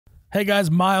Hey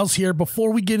guys, Miles here.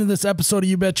 Before we get into this episode of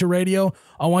You Betcha Radio,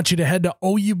 I want you to head to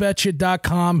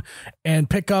oubetcha.com and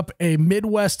pick up a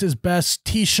Midwest is Best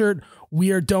t-shirt.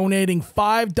 We are donating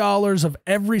 $5 of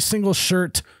every single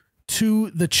shirt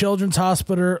to the Children's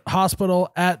Hospital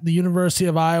at the University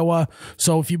of Iowa.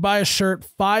 So if you buy a shirt,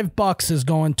 $5 is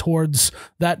going towards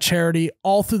that charity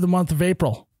all through the month of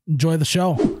April. Enjoy the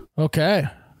show. Okay.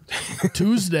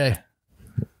 Tuesday.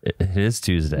 It is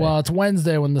Tuesday. Well, it's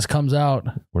Wednesday when this comes out.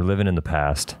 We're living in the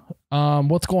past.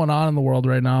 What's going on in the world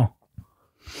right now?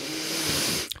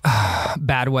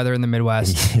 Bad weather in the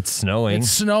Midwest. It's snowing.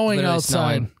 It's snowing Literally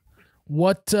outside. snowing.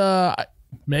 What?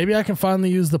 Maybe I can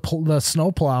finally use the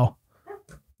snow plow.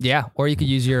 Yeah, or you could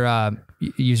use your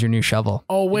new shovel.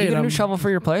 Oh Did wait, you get a new shovel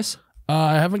for your place?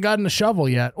 I haven't gotten a shovel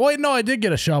yet. Wait, no, I did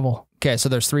get a shovel. Okay, so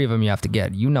there's 3 of them you have to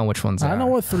get. You know which ones they I know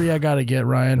are. what 3 I got to get,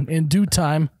 Ryan. In due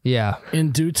time. Yeah. In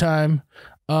due time.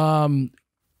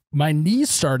 My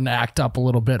knee's starting to act up a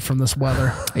little bit from this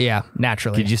weather. Yeah,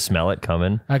 naturally. Did you smell it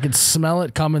coming? I could smell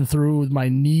it coming through with my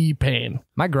knee pain.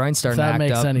 My groin's If starting to that act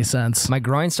makes up. any sense. My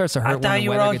groin starts to hurt when the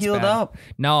weather gets bad.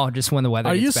 No, just when the weather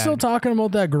Are gets you bad. still talking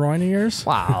about that groin of yours?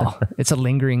 Wow. It's a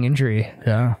lingering injury.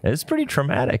 Yeah. It's pretty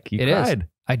traumatic. You It is. cried.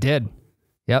 I did.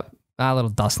 Yep. A little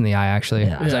dust in the eye, actually.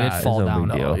 Yeah. 'Cause I Yeah, did fall it's no down.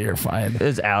 big deal. Oh, you're fine.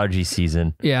 It's allergy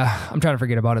season. Yeah. I'm trying to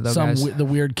forget about it, though, guys. The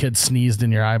weird kid sneezed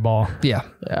in your eyeball. Yeah.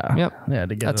 Yeah. Yep. Yeah,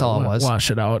 to get That's it, all it was.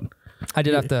 Wash it out. I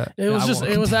did have to. It was I just.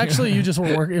 won't It was continue. actually you just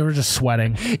were working. You were just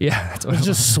sweating. Yeah. That's It what was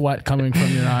just sweat coming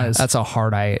from your eyes. That's how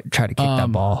hard I try to kick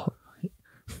that ball.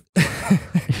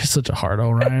 You're such a hard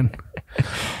Ryan.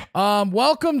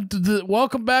 Welcome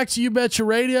back to You Betcha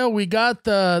Radio. We got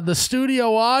the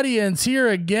studio audience here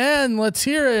again. Let's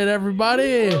hear it,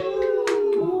 everybody.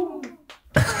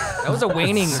 That was a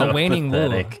waning woo.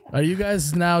 Pathetic. Are you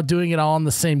guys now doing it all in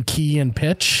the same key and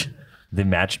pitch? The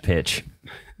matched pitch.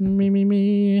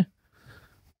 Me.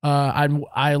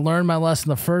 I learned my lesson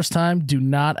the first time. Do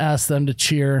not ask them to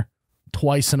cheer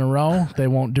twice in a row. They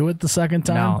won't do it the second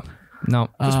time. No.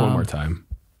 Just one more time.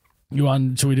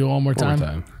 Should we do it one more One more time?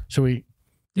 time. Should we?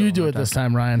 You do it this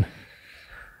time, Ryan.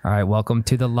 All right, welcome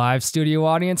to the live studio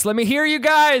audience. Let me hear you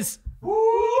guys.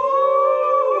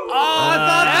 Oh, I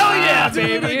thought, hell yeah,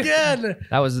 baby. do it again.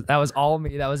 That was all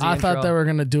me. That was the I intro. thought they were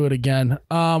gonna do it again.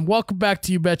 Welcome back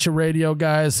to You Betcha Radio,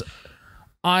 guys.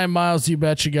 I am Miles, You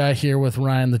Betcha guy, here with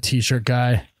Ryan, the T-shirt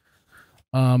guy.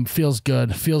 Feels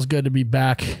good. Feels good to be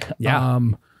back. Yeah.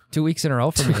 2 weeks in a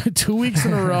row for me. 2 weeks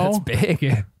in a row. That's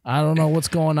big. I don't know what's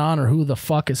going on or who the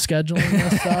fuck is scheduling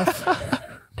this stuff.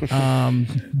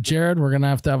 Jared, we're gonna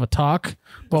have to have a talk.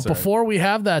 But before we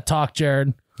have that talk,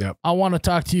 Jared, Yep. I want to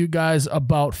talk to you guys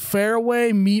about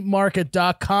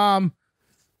fairwaymeatmarket.com.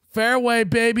 Fairway,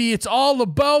 baby. It's all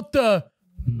about the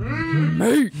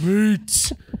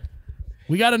meat.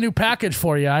 We got a new package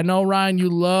for you. I know, Ryan, you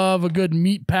love a good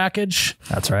meat package.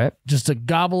 That's right. Just to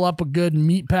gobble up a good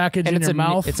meat package And in your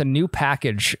mouth. It's a new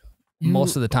package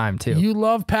most of the time too. You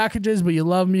love packages, but you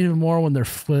love them even more when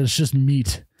it's just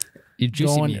meat. You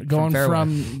juicy meat going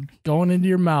into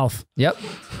your mouth. Yep.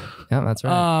 Yeah, that's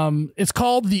right. It's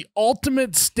called the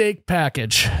Ultimate Steak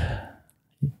Package.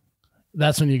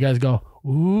 That's when you guys go,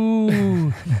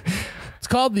 ooh. It's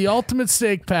called the Ultimate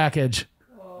Steak Package.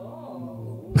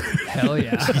 Hell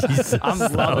yeah. I'm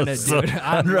loving it, dude.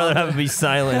 I'd rather have it be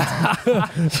silent.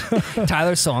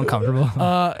 Tyler's so uncomfortable.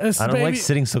 I don't like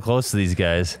sitting so close to these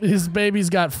guys. His baby's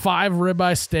got 5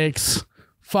 ribeye steaks,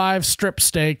 5 strip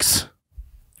steaks.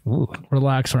 Ooh.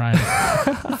 Relax, Ryan.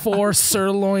 4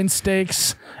 sirloin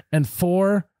steaks and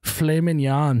 4 filet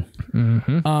mignon.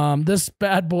 Mm-hmm. This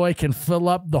bad boy can fill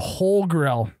up the whole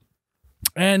grill.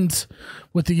 And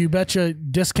with the You Betcha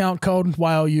discount code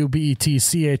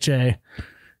YOUBETCHA,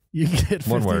 you get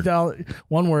 $50.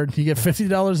 One word. You get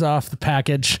 $50 off the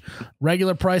package.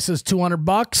 Regular price is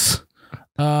 $200.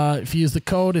 If you use the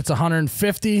code, it's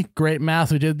 $150. Great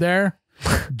math we did there.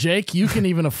 Jake, you can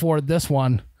even afford this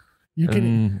one. You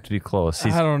can to be close.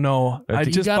 I don't know. I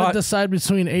you just got to bought. decide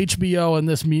between HBO and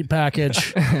this meat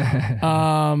package.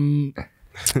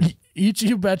 Each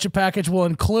You Betcha package will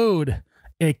include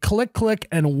a click,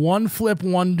 and one flip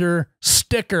wonder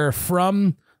sticker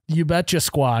from the You Betcha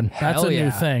squad. That's Hell a new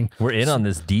yeah. thing. We're in on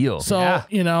this deal. So, Yeah.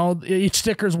 each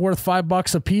sticker's worth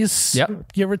 $5 a piece,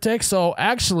 Yep. give or take. So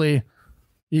actually,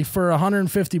 for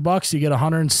 $150, you get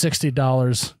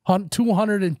 $160,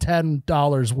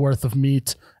 $210 worth of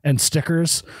meat and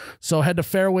stickers. So head to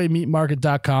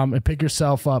fairwaymeatmarket.com and pick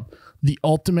yourself up the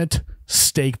Ultimate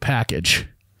Steak Package.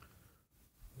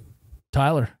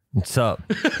 Tyler. What's up?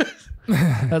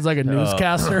 as like a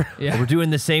newscaster. Yeah. We're doing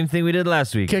the same thing we did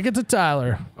last week. Kick it to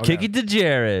Tyler. Kick it to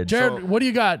Jared. Jared, what do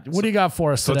you got? What do you got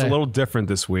for us So today? it's a little different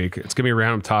this week. It's gonna be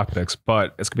random topics,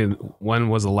 but it's gonna be when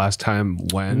was the last time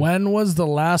when, When was the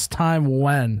last time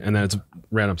when? and then it's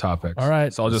random topics. All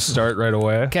right. So I'll just start right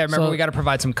away. Okay, remember So- we got to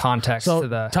provide some context So to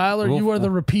the. Tyler, you are the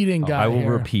repeating guy I will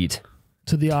here repeat.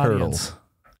 to the Turtle. audience.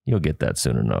 You'll get that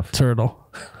soon enough. Turtle.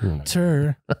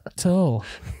 Turtle.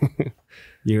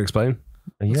 You can explain.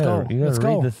 You go. gotta Let's read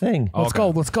go. the thing. Let's go.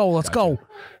 Let's go. Let's go.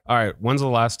 All right. When's the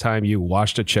last time you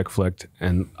watched a chick flick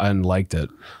and liked it?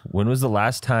 When was the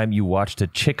last time you watched a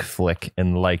chick flick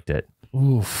and liked it?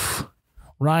 Oof.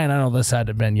 Ryan, I know this had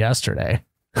to have been yesterday.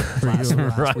 last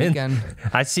Ryan, weekend.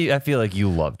 I feel like you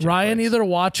love chick Ryan flicks. either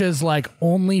watches like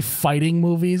only fighting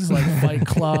movies like Fight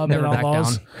Club Never and all back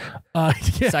those. down.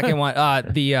 Yeah. Second one,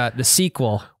 the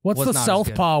sequel. What's was the not as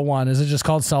Southpaw one? Is it just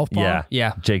called Southpaw? Yeah.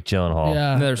 Yeah. Jake Gyllenhaal.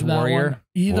 Yeah. And there's that Warrior. one.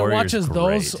 He either Warrior's watches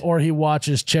those great. or he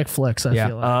watches chick flicks, I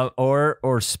feel like. Or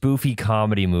spoofy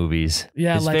comedy movies.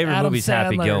 Yeah, His like favorite Adam movie's Sandler.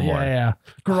 Happy Gilmore. Yeah.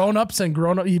 Grown Ups and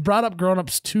Grown Up. He brought up Grown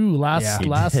Ups 2 last He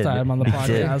did. time on the He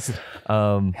did.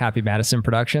 podcast. Happy Madison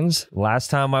Productions. Last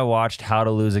time I watched How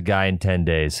to Lose a Guy in 10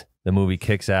 Days. The movie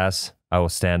kicks ass. I will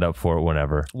stand up for it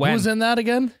whenever. When Who's in that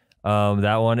again?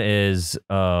 That one is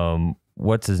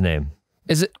what's his name?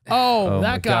 is it? Oh, my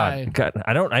that guy. God.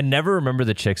 I never remember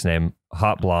the chick's name.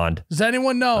 Hot blonde. Does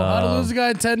anyone know how to lose a guy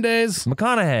in 10 days?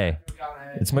 McConaughey.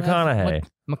 It's McConaughey.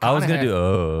 I was gonna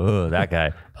do that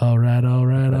guy. All right.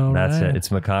 That's it. It's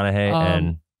McConaughey,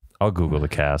 and I'll Google the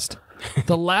cast.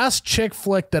 The last chick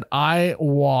flick that I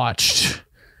watched,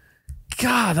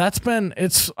 God,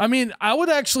 I mean, I would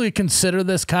actually consider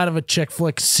this kind of a chick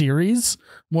flick series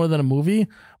more than a movie,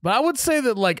 but I would say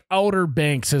that like Outer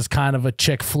Banks is kind of a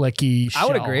chick flicky show. I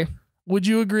would agree. Would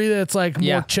you agree that it's like more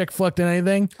Yeah. chick flick than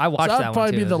anything? I watched that'd that one,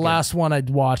 probably too. be It the was good. last one I'd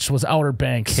watched was Outer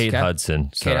Banks. Kate Okay. Hudson.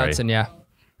 Kate Sorry. Hudson, yeah.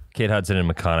 Kate Hudson and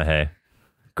McConaughey.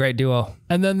 Great duo.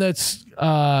 And then that's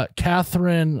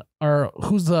Catherine, or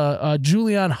who's the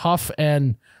Julianne Hough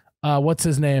and what's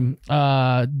his name?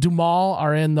 Dumal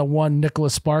are in the one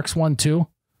Nicholas Sparks one too.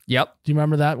 Yep. Do you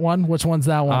remember that one? Which one's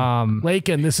that one?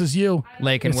 Lakin, this is you.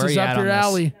 Lakin, This where is you up at your on this?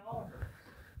 alley.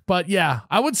 But yeah,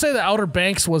 I would say the Outer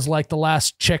Banks was like the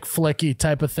last chick flicky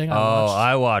type of thing I Oh, watched.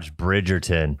 I watched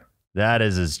Bridgerton. That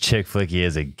is as chick flicky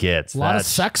as it gets. A lot of That's-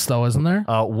 sex though, isn't there?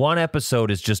 One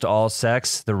episode is just all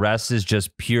sex. The rest is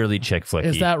just purely chick flicky.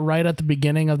 Is that right at the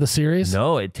beginning of the series?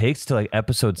 No, it takes to like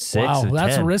episode 6. Wow, of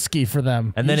that's 10. risky for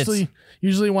them. And then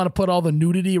usually want to put all the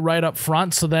nudity right up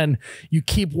front, so then you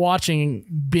keep watching,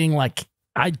 being like,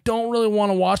 I don't really want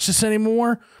to watch this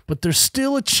anymore, but there's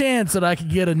still a chance that I could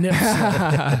get a nip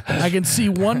slip. I can see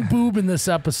one boob in this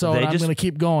episode. They I'm just- going to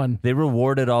keep going. They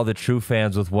rewarded all the true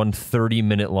fans with one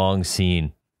 30-minute long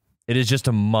scene. It is just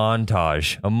a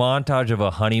montage of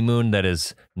a honeymoon that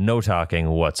is no talking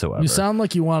whatsoever. You sound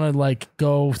like you want to like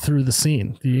go through the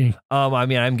scene. Do you- I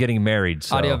mean, I'm getting married,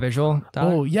 so Audio visual.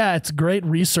 Tyler? Oh yeah, it's great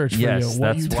research for yes, you.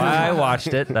 What that's you why I do.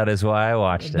 watched it. That is why I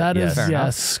watched it. That is yes.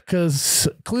 yes, because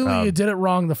clearly you did it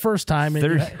wrong the first time,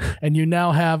 and you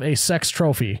now have a sex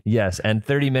trophy. Yes, and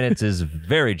 30 minutes is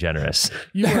very generous.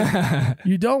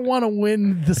 You don't want to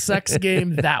win the sex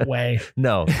game that way.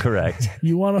 No, correct.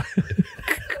 You want to.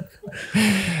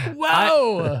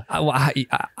 Whoa!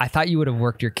 I thought you would have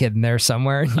worked your kid in there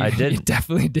somewhere. I did. You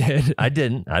definitely did. I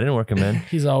didn't work him in.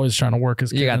 He's always trying to work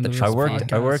his kid. You got into the this I trust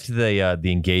worked podcast.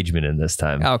 the engagement in this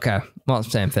time. Okay. Well,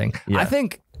 same thing. Yeah. I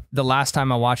think the last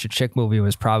time I watched a chick movie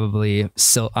was probably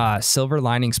Silver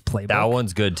Linings Playbook. That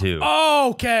one's good too. Oh,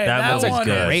 okay, That that was one.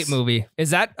 good. Great movie. Is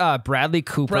that Bradley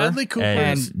Cooper? Bradley Cooper.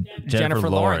 And is- Jennifer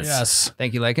Lawrence. Yes,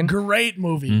 Thank you, Lakin. great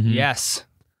movie. Mhm. Yes.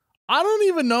 I don't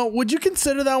even know. Would you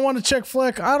consider that one a chick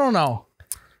flick? I don't know.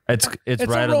 It's It's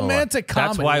right a on the line. romantic That's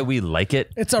comedy. why we like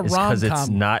it. It's a because it's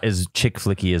rom-com. not as chick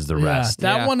flicky as the rest.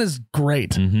 That Yeah. one is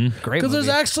great. Mm-hmm. Great Because movie. there's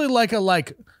actually like a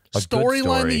good storyline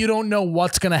that story. you don't know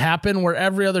what's gonna happen. Where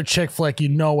every other chick flick, you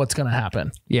know what's gonna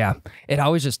happen. Yeah. It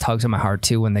always just tugs at my heart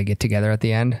too when they get together at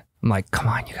the end. I'm like, come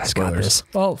on, you guys got this.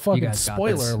 Well, fucking guys got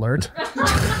spoiler this. alert.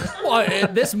 Well,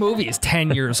 this movie is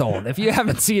 10 years old. If you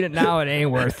haven't seen it now, it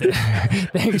ain't worth it.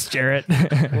 Thanks, Jarrett.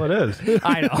 Well, it is.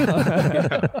 I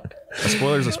know. A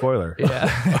spoiler's a spoiler. All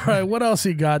right, what else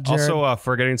you got, Jared? Also,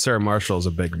 forgetting Sarah Marshall is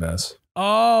a big mess.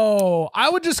 Oh, I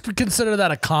would just consider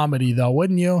that a comedy, though,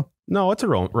 wouldn't you? No, it's a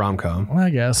rom-com. I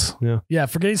guess. Yeah. Yeah,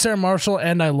 Forgetting Sarah Marshall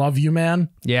and I Love You, Man.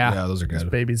 Yeah. Yeah, those are good.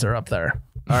 Babies are up there.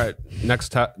 All right, next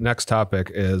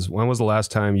topic is when was the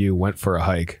last time you went for a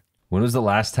hike? When was the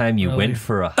last time you Really? went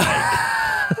for a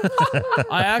hike?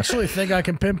 I actually think I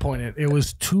can pinpoint it. It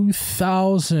was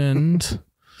 2000,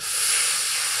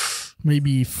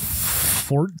 maybe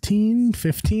 2014,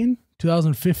 15,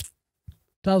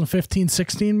 2015,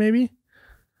 16 maybe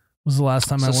was the last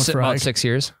time I went for a about hike. 6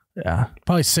 years. Yeah,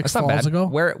 probably six That's not falls bad. ago.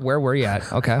 Where were you at?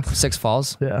 Okay, Six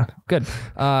Falls. Yeah, Good.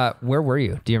 Where were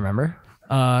you? Do you remember?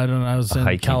 I don't know. I was in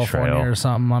hiking California trail. or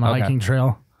something on a hiking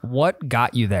trail. What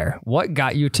got you there? What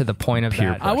got you to the point of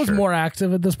Peer that? I was Pressure. more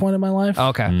active at this point in my life.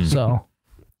 Okay. So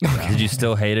Did you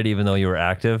still hate it even though you were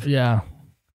active? yeah,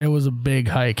 it was a big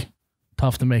hike.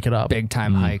 Tough to make it up. Big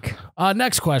time hike.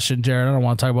 Next question, Jared. I don't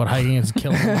want to talk about hiking. It's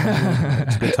killing me.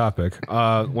 It's a good topic.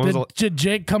 When was Did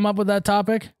Jake come up with that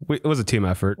topic? it was a team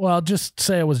effort. Well, just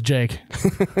say it was Jake.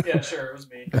 Yeah, sure. It was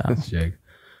me. Jake.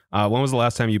 When was the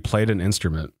last time you played an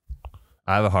instrument?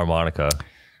 I have a harmonica.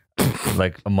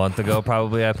 Like a month ago,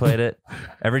 probably I played it.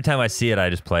 Every time I see it,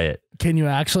 I just play it. Can you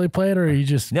actually play it, or are you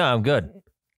just? No, I'm good.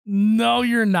 No,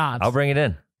 you're not. I'll bring it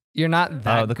in. You're not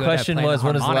that The good question at playing was,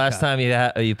 when was the last time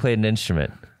you played an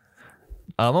instrument?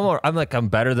 I'm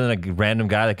better than a random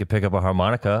guy that could pick up a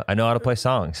harmonica. I know how to play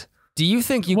songs. Do you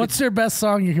think you What's your best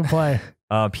song you can play?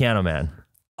 Piano Man.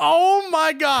 Oh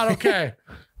my God. Okay.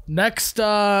 Next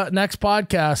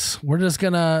podcast, we're just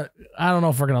gonna. I don't know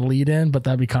if we're gonna lead in, but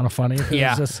that'd be kind of funny. If it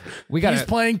Yeah. was just, We gotta- he's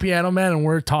playing Piano Man and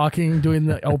we're talking, doing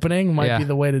the opening. Might Yeah. be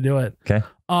the way to do it. Okay.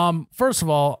 First of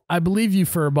all, I believe you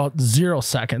for about 0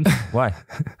 seconds. Why?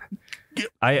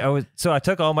 I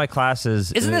took all my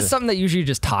classes. Isn't this something that you usually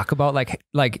just talk about? Like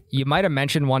you might have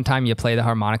mentioned one time you play the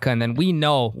harmonica, and then we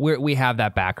know we have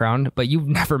that background, but you've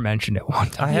never mentioned it one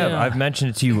time. I have. Yeah. I've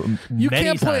mentioned it to you. You many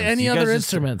can't play times. any You guys other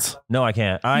just- instruments. No, I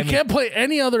can't. You can't play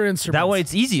any other instruments. That way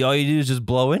it's easy. All you do is just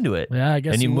blow into it. Yeah, I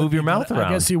guess. And you would move your be mouth good-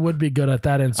 around. I guess you would be good at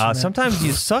that instrument. Sometimes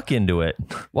you suck into it.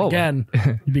 Whoa. Again,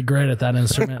 you'd be great at that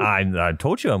instrument. I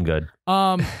told you I'm good.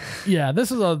 Yeah,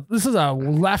 this is a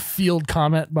left field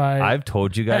comment by I've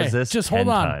told you guys Hey, this just 10 hold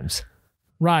on. times.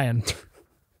 Ryan.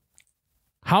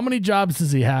 How many jobs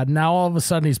has he had? Now all of a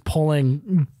sudden he's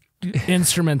pulling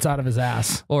instruments out of his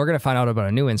ass. Well, we're gonna find out about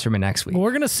a new instrument next week. Well,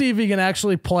 we're gonna see if he can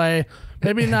actually play.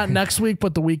 Maybe not next week,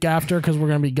 but the week after, because we're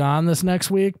gonna be gone this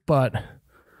next week. But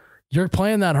you're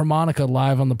playing that harmonica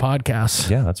live on the podcast.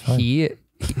 Yeah, that's fine.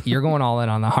 You're going all in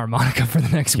on the harmonica for the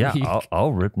next Yeah, week.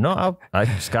 I'll rip. No, I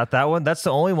just got that one. That's the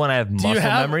only one I have muscle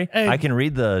have- memory. hey. I can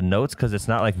read the notes because it's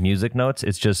not like music notes.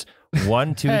 It's just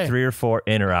 1, 2, Hey. 3, or 4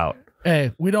 in or out.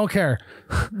 Hey, we don't care.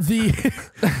 Do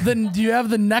you have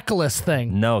the necklace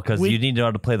thing? No, because We- you need to know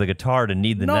how to play the guitar to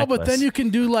need the No, necklace. but then you can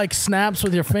do like snaps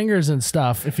with your fingers and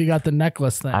stuff if you got the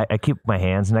necklace thing. I keep my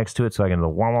hands next to it so I can wah,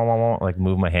 wah, wah, wah, like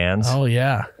move my hands. Oh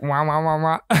yeah, Wah, wah, wah,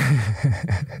 wah.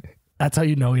 that's how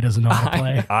you know he doesn't know how to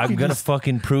play. I'm gonna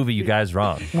fucking prove you guys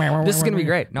wrong. This is gonna be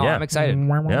great. No, Yeah. I'm excited.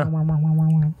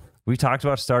 We talked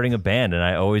about starting a band, and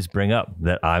I always bring up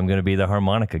that I'm gonna be the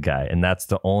harmonica guy, and that's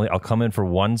the only. I'll come in for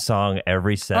one song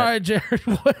every set. All right, Jared,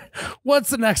 what's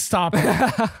the next topic?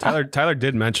 Tyler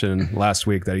did mention last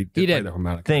week that he He play did. the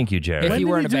harmonica. Thank you, Jared. If When you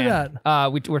did were you in a do band,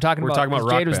 we're talking We're about. talking about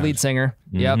Jade rock was band. lead singer.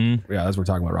 Yep. Yeah, that's we're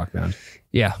talking about rock band.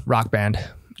 Yeah, rock band.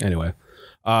 Anyway,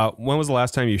 when was the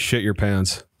last time you shit your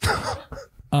pants?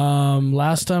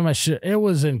 Last time it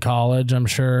was in college, I'm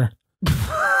sure.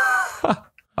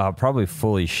 Probably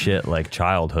fully shit like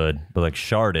childhood, but like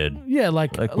sharded. Yeah,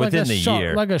 like within a the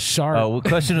year. like a shark. Oh, the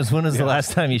question was, when was the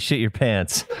last time you shit your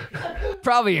pants?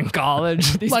 Probably in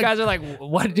college. These Like- guys are like,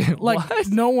 what? Like what?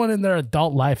 no one in their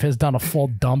adult life has done a full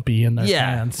dumpy in their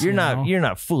pants. you're you not know? you're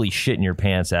not fully shitting your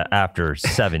pants after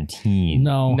 17.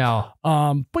 No,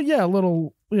 No. But yeah, a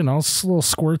little, little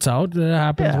squirts out. It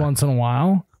happens once in a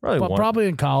while. Probably But one- probably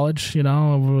in college, it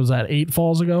was that 8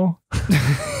 falls ago.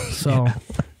 So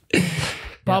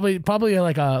probably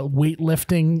like a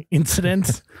weightlifting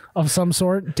incident of some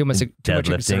sort. Too much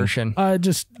Deadlifting. exertion.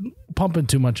 Just pumping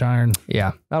too much iron.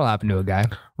 Yeah, that'll happen to a guy.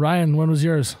 Ryan, when was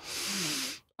yours?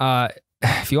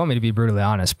 If you want me to be brutally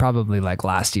honest, probably like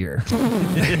last year.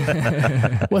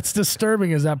 What's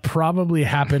disturbing is that probably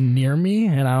happened near me,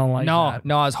 and I don't like that.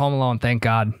 No, I was home alone. Thank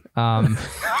God.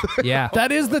 Yeah.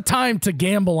 That is the time to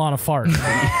gamble on a fart,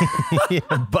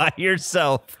 by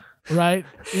yourself. right?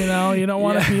 You don't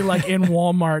want to be like in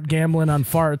Walmart gambling on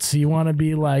farts. You want to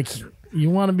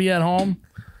be at home.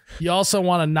 You also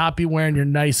want to not be wearing your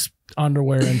nice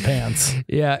underwear and pants.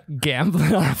 Yeah,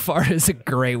 gambling on a fart is a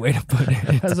great way to put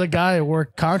it. As a guy I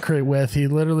worked concrete with, he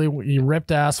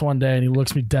ripped ass one day and he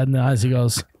looks me dead in the eyes. He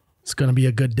goes, "It's going to be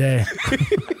a good day."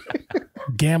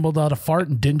 Gambled on a fart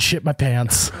and didn't shit my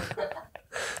pants.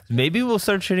 Maybe we'll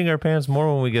start shitting our pants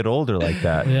more when we get older like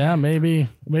that. Yeah, maybe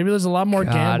there's a lot more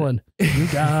God. gambling. You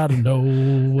gotta know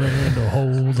when to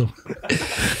hold them.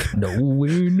 No.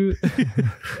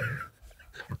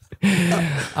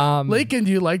 Lincoln,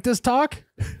 do you like this talk?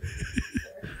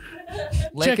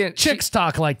 Chicks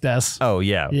talk like this. Oh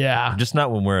yeah. Yeah. Just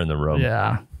not when we're in the room.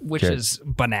 Yeah. which Jared. is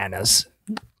bananas.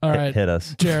 All right. Hit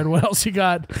us. Jared, what else you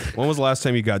got? When was the last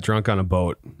time you got drunk on a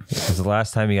boat? This was the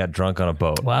last time you got drunk on a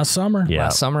boat. Last summer. Yeah.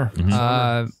 Last summer.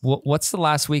 What's the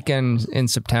last weekend in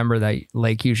September that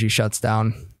Lake usually shuts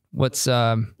down? What's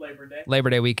Labor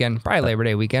Day weekend? Probably Labor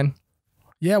Day weekend.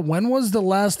 Yeah. When was the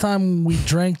last time we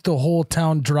drank the whole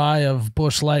town dry of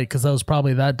Busch Light? Because that was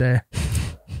probably that day.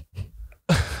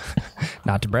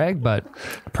 Not to brag, but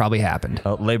probably happened.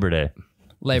 Labor Day.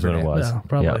 Labor That's Day. when it was. Yeah,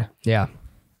 probably. Yeah.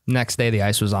 Next day the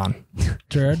ice was on.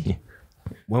 Jared.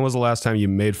 When was the last time you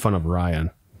made fun of Ryan?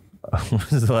 When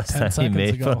was the last 10 time you seconds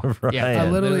made ago. fun of Ryan? Yeah, I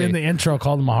literally in the intro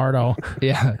called him a hardo.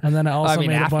 Yeah. And then I also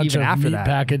made a bunch even of after meat that.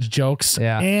 package jokes.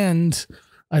 Yeah. And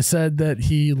I said that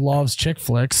he loves chick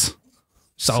flicks.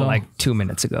 So like 2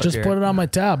 minutes ago. Just Jared. put it on my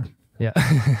tab. Yeah.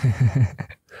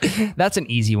 That's an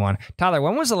easy one. Tyler,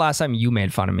 when was the last time you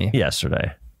made fun of me?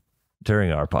 Yesterday,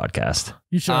 during our podcast.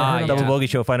 You should. Yeah. Double Bogey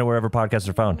Show. Find it wherever podcasts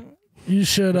are found. You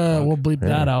should. We'll bleep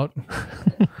that out.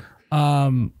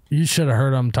 You should have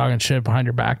heard him talking shit behind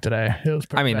your back today. It was.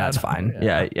 I mean, bad. that's fine.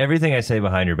 Yeah, everything I say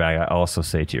behind your back, I also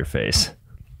say to your face.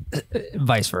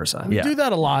 Vice versa. We Yeah. do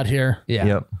that a lot here. Yeah.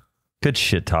 Yep. Good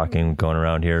shit talking going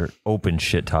around here. Open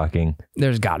shit talking.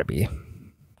 There's got to be.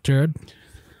 Jared.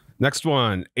 Next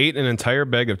one. Ate an entire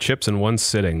bag of chips in one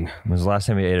sitting. When was the last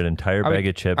time you ate an entire bag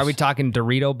of chips? Are we talking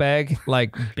Dorito bag?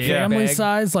 Like big Family bag?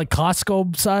 size, like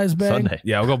Costco size bag. Sunday?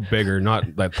 Yeah, we'll go bigger,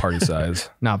 not like party size.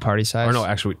 Not party size. Or no,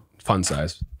 actually fun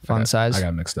size. Fun size? I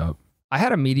got mixed up. I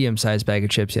had a medium-sized bag of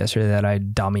chips yesterday that I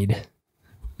dummied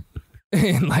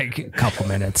in like a couple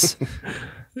minutes.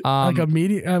 Like a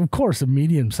medium, of course, a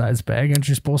medium sized bag. Aren't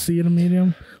you supposed to eat a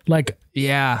medium? Like a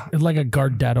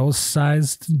Gardetto's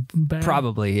sized bag.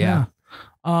 Probably, yeah.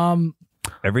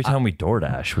 Every time we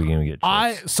DoorDash, we can get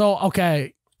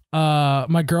chips.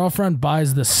 My girlfriend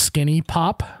buys the skinny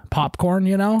popcorn.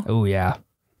 You know Oh yeah,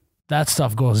 that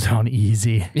stuff goes down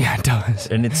easy. yeah, it does.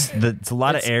 And it's a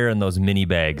lot of air in those mini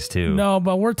bags too. No,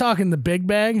 but we're talking the big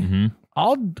bag. Mm-hmm.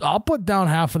 I'll put down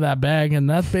half of that bag, and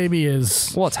that baby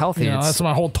is. Well, it's healthy. You know, that's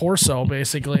my whole torso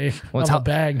basically. Well, of a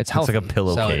bag. It's healthy. like a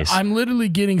pillowcase. I'm literally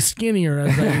getting skinnier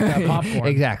as I eat that popcorn.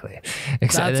 Exactly.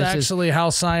 That's actually how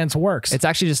science works. It's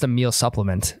actually just a meal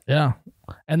supplement. Yeah.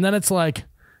 And then it's like,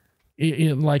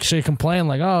 like she complained,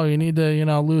 like, oh, you need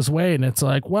to, lose weight. And it's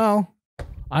like, well,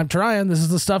 I'm trying. This is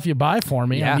the stuff you buy for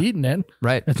me. Yeah. I'm eating it.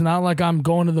 Right. It's not like I'm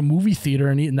going to the movie theater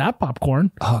and eating that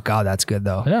popcorn. Oh God, that's good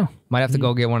though. Yeah. Might have to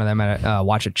go get one of them at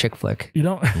watch a chick flick You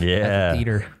don't. Yeah.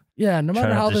 theater. Yeah. No Try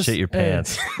matter not how to this. shit your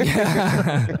pants.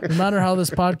 No matter how this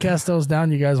podcast goes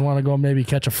down, you guys want to go maybe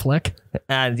catch a flick?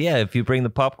 And yeah, if you bring the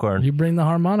popcorn, You bring the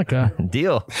harmonica.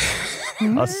 deal.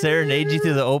 I'll serenade you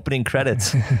through the opening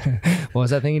credits. What was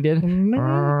that thing you did? There's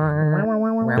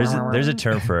a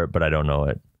term for it, but I don't know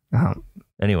it.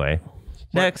 Anyway,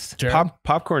 next. Jared?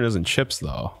 Popcorn isn't chips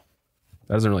though.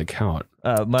 That doesn't really count.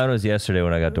 Mine was yesterday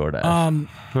when I got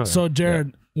DoorDash. So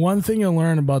Jared, one thing you'll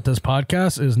learn about this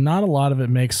podcast is not a lot of it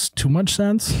makes too much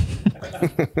sense.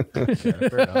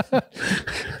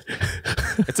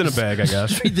 It's in a bag, I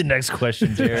guess. Read the next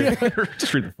question, Jared.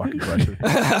 Just read the fucking question.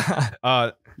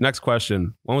 Next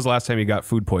question. When was the last time you got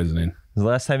food poisoning? The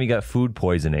last time you got food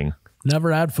poisoning.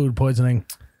 Never had food poisoning.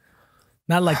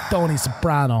 Not like Tony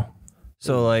Soprano.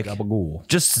 So like Gabagool.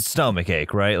 just stomach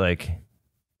ache, right? Like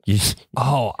you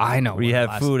Oh, I know. where you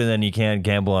have food and then you can't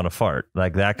gamble on a fart.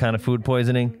 Like that kind of food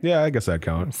poisoning. Yeah, I guess that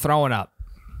counts. Throwing up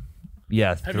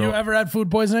Yeah. Have you ever had food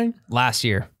poisoning? last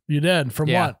year You did. From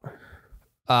Yeah.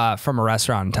 what? from a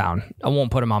restaurant in town. I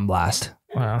won't put him on blast.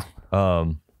 Wow.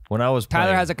 When I was Tyler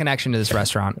playing, has a connection to this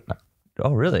restaurant.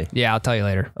 Oh, really? Yeah, I'll tell you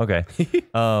later. Okay.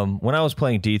 When I was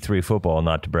playing D3 football,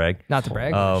 not to brag. Not to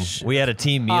brag. We had a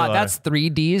team meal. That's 3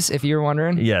 Ds if you're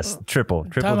wondering. yes, triple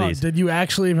Time out. Ds. Did you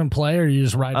actually even play, or you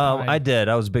just ride by? I did.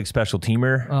 I was a big special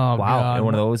teamer. Oh wow! And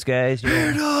one of those guys. You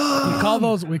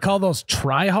know? We call those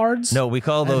tryhards. No, we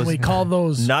call And those we call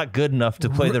those. not good enough to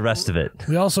play the rest of it.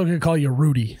 We also could call you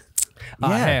Rudy.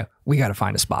 Hey, we got to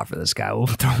find a spot for this guy. We'll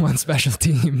throw him on special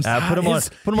teams. Put him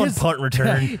on punt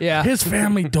return. Yeah. His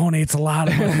family donates a lot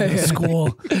of money to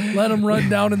school. Let him run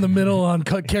down in the middle on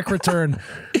kick return.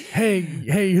 Hey,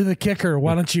 you're the kicker.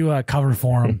 Why don't you cover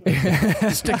for him?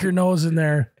 Stick your nose in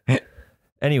there.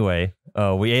 Anyway,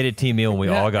 we ate a team meal and we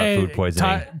all got food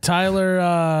poisoning.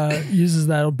 Tyler uses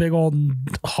that big old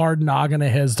hard noggin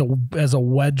of his as a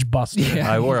wedge buster.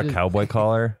 I wore a cowboy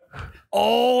collar.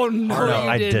 Oh no, No,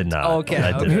 I did not. Okay,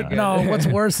 I did not. No, what's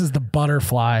worse is the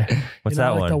butterfly. What's You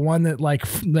know, that like one? the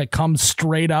one that comes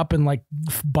straight up and like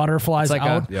butterflies It's like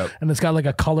out, Yep. and it's got like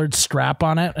a colored strap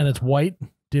on it, and it's white.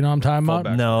 Do you know what I'm talking about?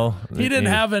 Fullback. No. He didn't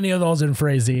have any of those in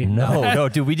Frazee. No,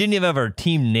 dude. We didn't even have our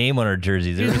team name on our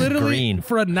jerseys. It He was literally, green.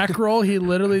 for a neck roll, he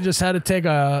literally just had to take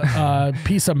a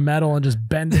piece of metal and just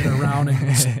bend it around. And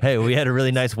Hey, we had a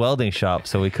really nice welding shop,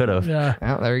 so we could have. yeah,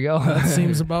 Oh, there you go. that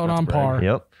seems about on par.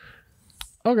 Yep.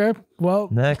 Okay, well,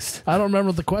 Next. I don't remember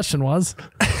what the question was.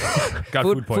 Got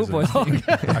food poisoning.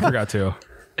 I forgot to.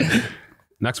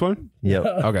 Next one? Yep.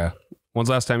 Okay. When's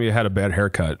the last time you had a bad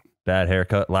haircut? Bad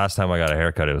haircut. Last time I got a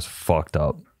haircut, it was fucked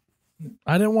up.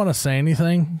 I didn't want to say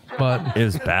anything, but It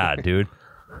was bad, dude.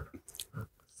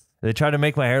 They tried to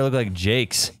make my hair look like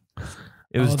Jake's.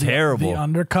 It was terrible. The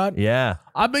undercut. Yeah.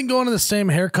 I've been going to the same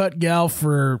haircut gal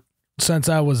since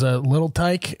I was a little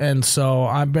tyke, and so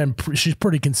she's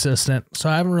pretty consistent. So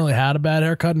I haven't really had a bad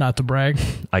haircut, not to brag.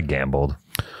 I gambled.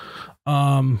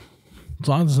 As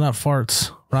long as it's not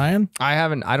farts. Ryan? I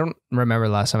don't remember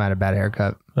the last time I had a bad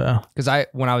haircut. Yeah. Because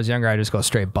when I was younger, I just go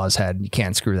straight buzz head. You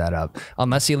can't screw that up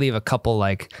unless you leave a couple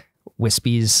like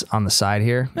wispies on the side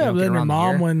here. Yeah, but then your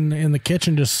mom, when in the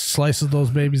kitchen, just slices those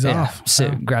babies off.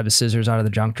 Grab the scissors out of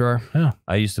the junk drawer. Yeah.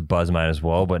 I used to buzz mine as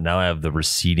well, but now I have the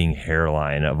receding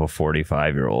hairline of a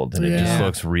 45-year-old, and it just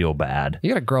looks real bad. You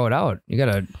got to grow it out. You got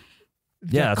to.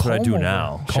 Yeah, that's what I do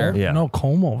now. Sure. Yeah. No,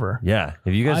 comb over. Yeah.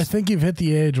 If you I guys, think you've hit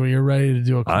the age where you're ready to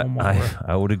do a comb over.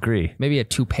 I would agree. Maybe a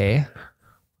toupee.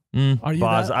 Are you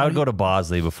I would go to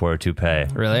Bosley before a toupee.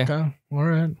 Really? Okay. All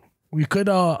right. We could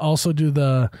also do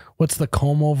what's the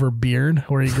comb over beard,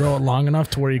 where you grow it long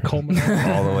enough to where you comb it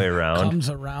over, All the way around. comes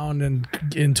around and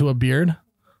into a beard.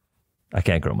 I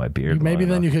can't grow my beard. Maybe long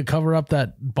then enough. you could cover up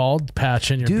that bald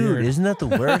patch in your Dude, beard. isn't that the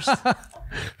worst?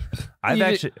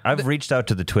 I've reached out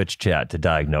to the Twitch chat to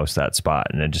diagnose that spot,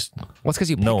 and it just Well, it's because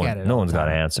you pick no at it. one, no all one's the got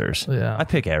time. answers. Yeah. I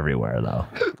pick everywhere though.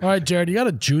 All right, Jared, you got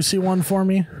a juicy one for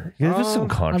me? Give us some I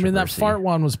controversy. mean, that fart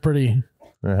one was pretty.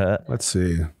 Let's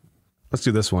see. Let's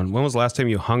do this one. When was the last time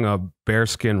you hung a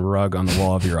bearskin rug on the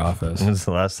wall of your office? When's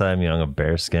the last time you hung a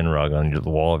bearskin rug on the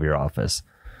wall of your office?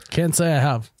 Can't say I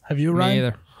have. Have you, Ryan? Me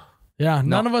either. Yeah,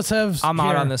 none of us have. I'm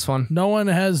out on this one. No one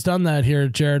has done that here,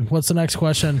 Jared. What's the next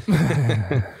question?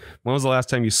 When was the last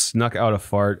time you snuck out a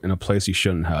fart in a place you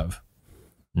shouldn't have?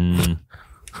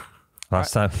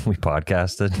 Last time we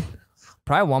podcasted.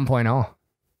 Probably 1.0.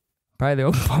 Probably the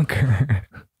old bunker.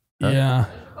 Yeah.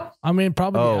 I mean,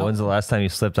 probably. Oh, when's the last time you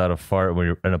slipped out a fart when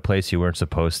you're in a place you weren't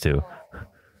supposed to?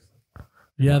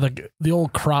 Yeah, the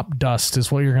old crop dust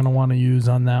is what you're going to want to use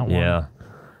on that one. Yeah.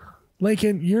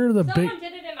 Lakin, you're the Someone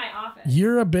did it in my office.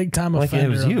 You're a big time Like, it offender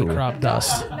was of you. the crop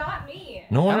dust. Not me.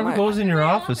 No one ever goes in your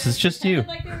office. It's just you.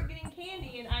 Like they were getting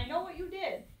candy, and I know what you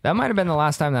did. That might have been the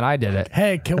last time that I did it.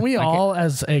 Hey, can we all,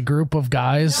 as a group of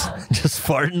guys, Just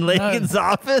fart in Lakin's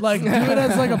office? like do it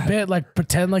as like a bit, like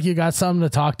pretend like you got something to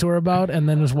talk to her about, and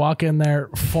then just walk in there,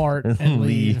 fart, and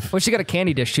leave. Well, she got a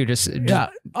candy dish too. Yeah.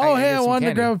 Oh, hey, get I some wanted to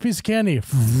candy. grab a piece of candy.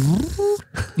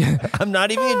 I'm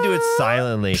not even going to do it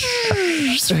silently.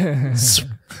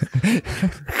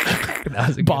 That was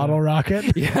a good Bottle one.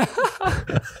 rocket. Yeah.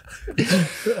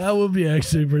 That would be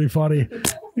actually pretty funny.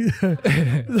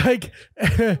 Like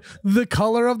the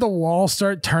color of the wall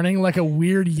start turning like a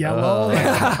weird yellow.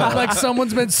 Like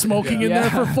someone's been smoking in there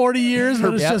for 40 years,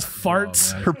 but it's just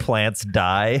farts. Her plants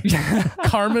die.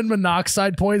 Carbon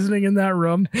monoxide poisoning in that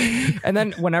room. And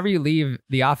then whenever you leave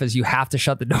the office, you have to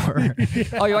shut the door.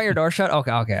 Oh, you want your door shut?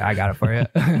 Okay, I got it for you.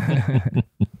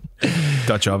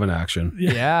 Dutch oven action.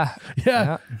 Yeah.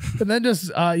 Yeah. And then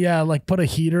just like put a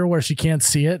heater where she can't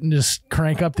see it and just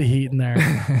crank up the heat in there.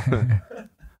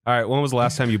 All right. When was the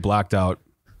last time you blacked out?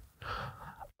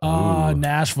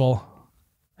 Nashville.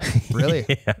 Really?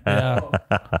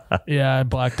 Yeah, I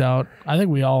blacked out. I think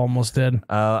we all almost did.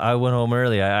 I went home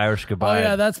early. I Irish Oh goodbye.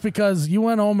 yeah, that's because you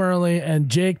went home early and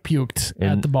Jake puked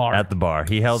at the bar. At the bar.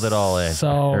 He held it all in.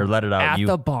 So- or let it out. At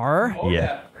the bar?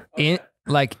 Yeah.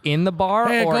 In the bar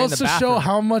Hey, it or in goes the to bathroom? show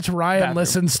how much Ryan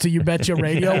listens to You Betcha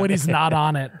Radio when he's not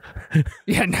on it.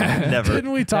 Yeah, Never.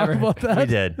 Didn't we talk about that?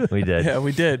 We did. Yeah,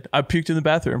 we did. I puked in the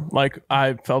bathroom. Like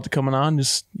I felt it coming on.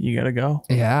 Just you gotta go.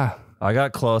 Yeah. I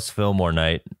got close Fillmore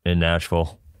night in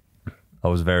Nashville. I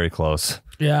was very close.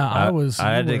 Yeah, I was.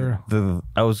 I had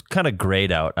I was kind of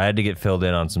grayed out. I had to get filled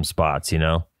in on some spots, you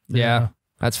know? Yeah.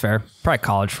 That's fair. Probably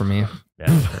college for me.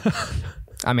 Yeah.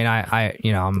 I mean,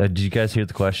 I'm Did you guys hear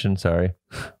the question? Sorry.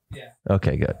 Yeah.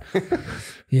 Okay, good.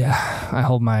 yeah, I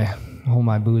hold my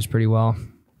booze pretty well.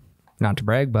 Not to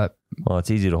brag, but Well, it's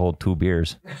easy to hold 2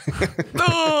 beers.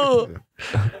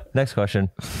 Next question.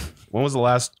 When was the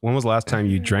last time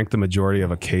you drank the majority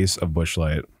of a case of Busch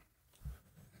Light?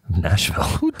 Nashville.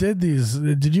 Who did these?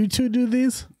 Did you two do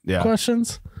these Yeah.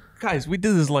 questions? Guys, we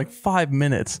did this like 5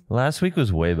 minutes. Last week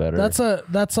was way better.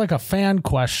 That's like a fan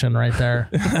question right there.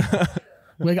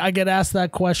 Like I get asked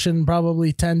that question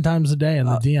probably 10 times a day in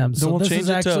the DMs. So we'll this change is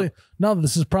it actually to- no,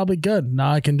 this is probably good.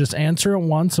 Now I can just answer it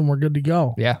once and we're good to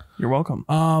go. Yeah. You're welcome.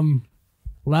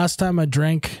 Last time I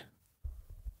drank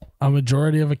a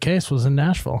majority of a case was in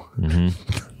Nashville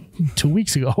 2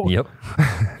 weeks ago. Yep.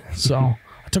 So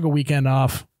I took a weekend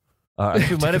off.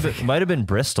 Actually, might have been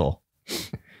Bristol.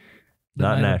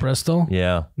 Not Night in Nash. Bristol.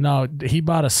 Yeah. No, he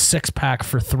bought a 6-pack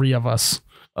for 3 of us.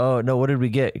 Oh no, what did we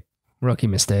get? Rookie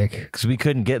mistake. Because we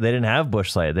couldn't get. They didn't have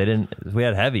Busch Light. They didn't. We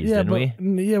had heavies, didn't we?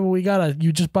 Yeah, but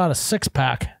you just bought a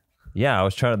 6-pack. Yeah, I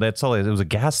was trying to. That's all. It was a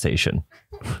gas station.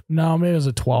 No, maybe it was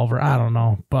a 12er. I don't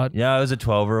know, but Yeah, it was a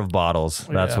 12er of bottles.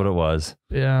 That's Yeah. what it was.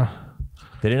 yeah.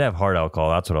 They didn't have hard alcohol.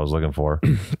 That's what I was looking for.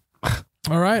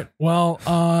 All right. Well,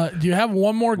 do you have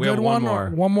one more We good have one one? more. Or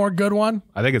one more good one?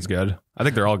 I think it's good. I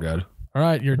think they're all good. All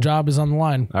right, your job is on the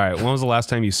line. All right. When was the last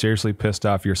time you seriously pissed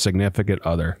off your significant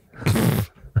other?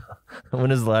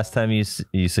 When is the last time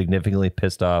you significantly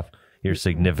pissed off your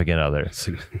significant other?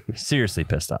 Seriously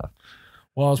pissed off.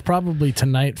 Well, it's probably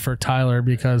tonight for Tyler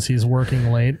because he's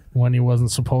working late when he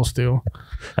wasn't supposed to.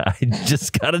 I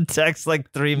just got a text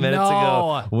like 3 minutes No.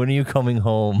 ago. When are you coming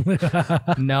home?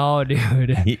 No,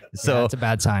 dude. So That's a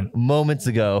bad sign. moments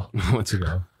ago. Months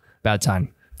ago. Bad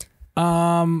sign.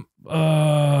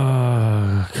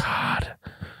 God.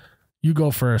 You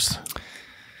go first.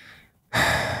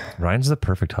 Ryan's the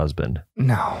perfect husband.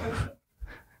 No.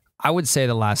 I would say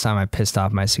the last time I pissed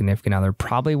off my significant other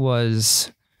probably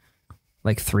was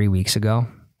like 3 weeks ago.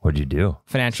 What'd you do?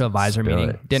 Financial advisor Spill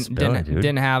meeting. it. Spill it, dude.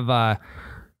 Didn't have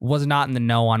was not in the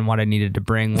know on what I needed to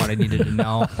bring, what I needed to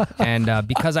know. And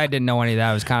because I didn't know any of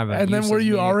that, it was kind of a And then were useless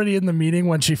you meeting. already in the meeting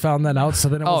when she found that out? So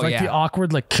then it was Oh, like yeah. the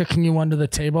awkward, like kicking you under the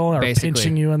table or Basically.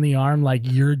 pinching you in the arm, like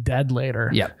you're dead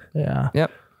later. Yep. Yeah.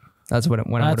 Yep. That's what it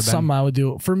would have That's been. something I would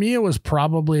do. For me, it was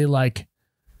probably like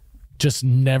just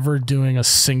never doing a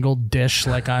single dish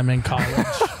like I'm in college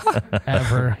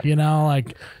ever. You know,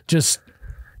 like just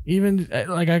even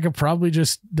like I could probably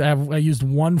just I used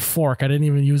one fork. I didn't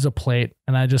even use a plate,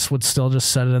 and I just would still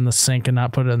just set it in the sink and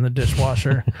not put it in the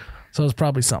dishwasher. So it was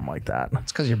probably something like that.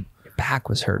 It's because your back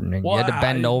was hurting and you had to Well,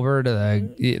 bend over to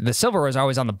the silverware is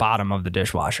always on the bottom of the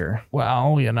dishwasher.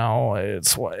 Well, you know,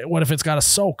 it's what if it's got to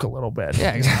soak a little bit?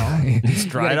 Yeah, exactly. It's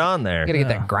dried on there. You gotta get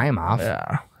that grime off.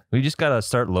 Yeah. We just gotta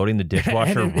start loading the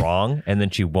dishwasher wrong, and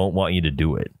then she won't want you to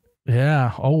do it.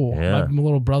 Yeah. Oh, Yeah. my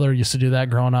little brother used to do that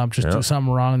growing up. Just do Yep.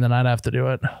 something wrong, and then I'd have to do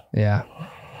it. Yeah.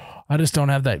 I just don't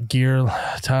have that gear,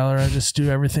 Tyler. I just do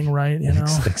everything right, you know?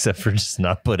 Except for just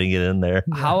not putting it in there.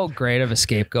 How great of a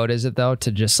scapegoat is it though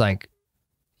to just like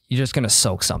you're just gonna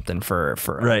soak something for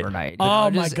Right. overnight? Oh,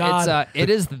 You know, my just- God. it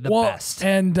is the best.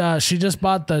 And she just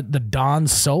bought the Dawn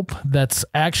soap that's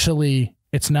actually,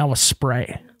 it's now a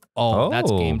spray. Oh, that's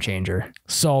Oh. game changer.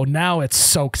 So now it's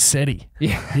Soak City,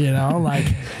 Yeah. you know? Like,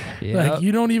 Yeah. like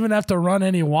you don't even have to run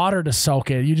any water to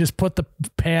soak it. You just put the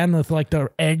pan with like the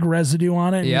egg residue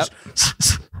on it. And Yep.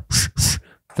 just-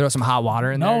 Throw some hot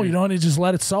water in there. no, you don't. You just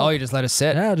let it soak. Oh, you just let it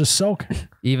sit. Yeah, just soak.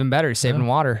 Even better, you're saving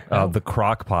water. The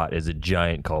crock pot is a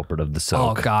giant culprit of the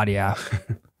Oh soak. God, yeah.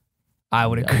 I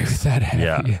would agree with that.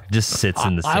 Yeah, just sits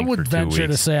in the sink I would for 2 venture to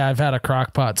weeks. say I've had a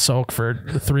crock pot soak for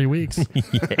 3 weeks.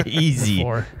 Yeah, easy.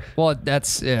 Or Well,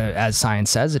 that's as science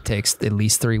says, it takes at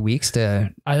least 3 weeks to.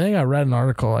 I think I read an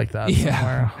article like that Yeah.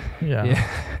 somewhere. Yeah.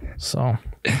 So,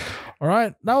 all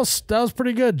right, that was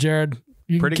pretty good, Jared.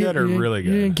 You can Pretty good or really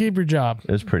You good? can keep your job.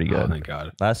 It was pretty Oh, good. thank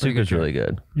God. Last week was really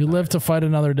good. You live to fight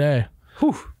another day. Day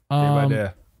by day.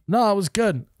 No, it was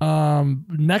good.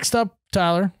 Next up,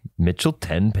 Tyler, Mitchell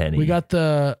Tenpenny. we got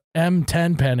the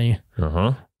Tenpenny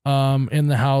in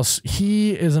the house.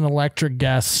 He is an electric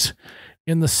guest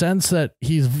in the sense that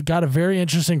he's got a very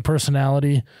interesting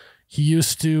personality. He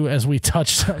used to, as we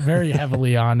touched very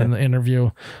heavily on in the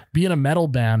interview, be in a metal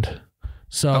band.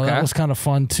 So Okay. that was kind of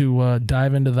fun to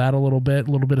dive into that a little bit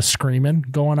of screaming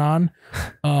going on,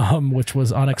 which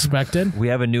was unexpected. We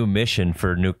have a new mission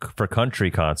for country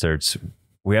concerts.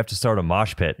 We have to start a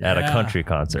mosh pit at a Yeah. country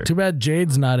concert. Too bad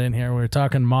Jade's not in here. We were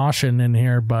talking moshing in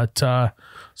here, but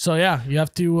so yeah, you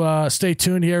have to stay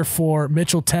tuned here for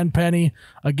Mitchell Tenpenny.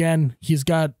 Again, he's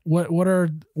got what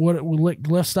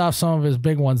list off some of his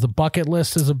big ones. The bucket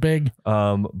list is a big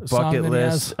song Bucket that he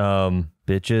list.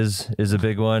 Bitches is a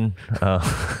big one.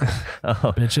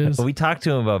 bitches. We talked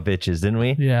to him about bitches, didn't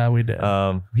we? Yeah, we did.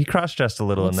 He cross-dressed a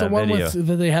little What's in the that one video.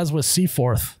 that he has with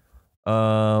Seaforth?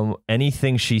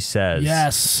 Anything she says.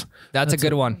 Yes, That's a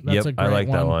good one. That's Yep, a I great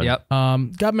like that one. Yep.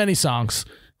 Got many songs.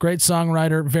 great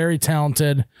songwriter, very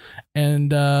talented.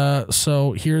 And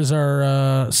so here's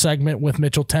our segment with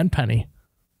Mitchell Tenpenny.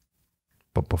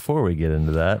 But before we get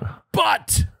into that,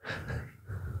 But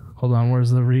hold on, where's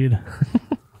the read?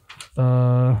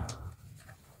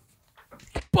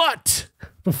 But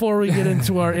before we get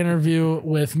into our interview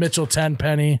with Mitchell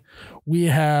Tenpenny, we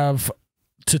have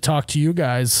to talk to you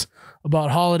guys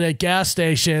about holiday gas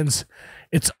stations.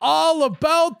 It's all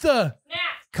about the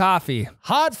Coffee.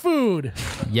 hot food.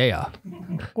 Yeah.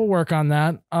 We'll work on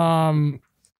that.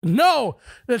 No,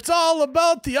 it's all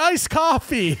about the iced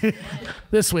coffee.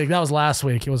 This week, that was last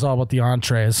week. It was all about the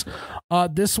entrees.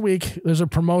 This week, there's a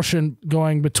promotion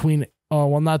going between,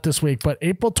 well, not this week, but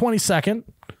April 22nd,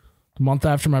 the month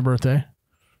after my birthday,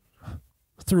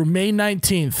 through May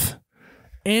 19th.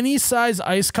 Any size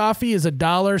iced coffee is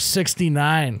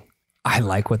 $1.69. I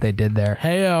like what they did there.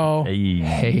 Heyo.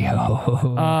 Hey,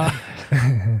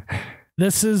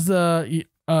 This is the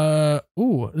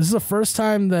this is the first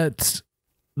time that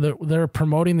they're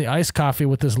promoting the iced coffee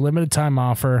with this limited time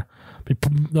offer.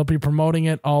 They'll be promoting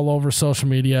it all over social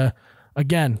media.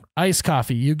 Again, iced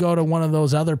coffee. You go to one of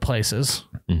those other places,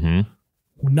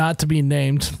 not to be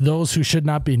named, those who should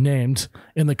not be named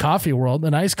in the coffee world,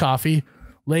 an iced coffee.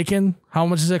 Lakin, how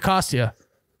much does it cost you?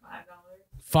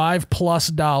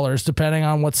 $5+ depending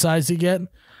on what size you get.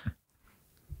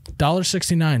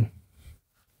 $1.69.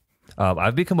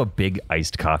 I've become a big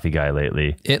iced coffee guy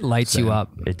lately. it lights you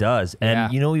up. It does.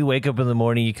 And Yeah. you wake up in the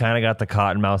morning, you kind of got the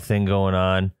cotton mouth thing going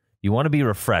on. You want to be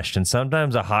refreshed. And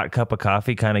sometimes a hot cup of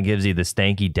coffee kind of gives you the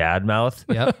stanky dad mouth.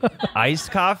 Yep.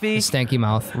 Iced coffee, Stanky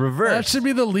mouth. reverse. That should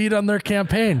be the lead on their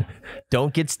campaign.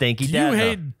 Don't get stanky Do dad you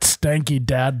hate stanky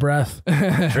dad breath?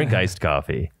 mouth. Drink iced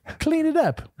coffee. Clean it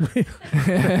up.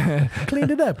 Clean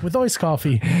it up with iced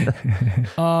coffee.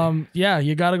 Yeah,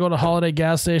 you got to go to holiday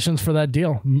gas stations for that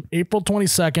deal. April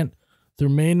 22nd through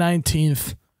May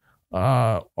 19th,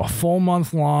 a full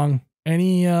month long.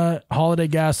 Any holiday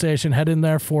gas station, head in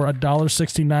there for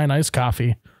 $1.69 iced coffee.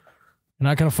 You're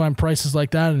not going to find prices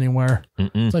like that anywhere.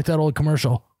 It's like that old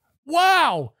commercial.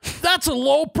 Wow, that's a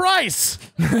low price.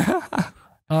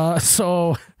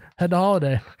 So head to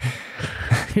holiday.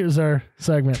 Here's our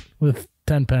segment with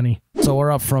Tenpenny. So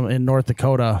we're up in North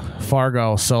Dakota,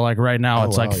 Fargo. So like right now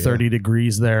it's like 30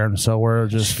 degrees there. And so we're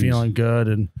just feeling good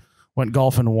and went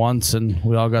golfing once and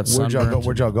we all got sunburned.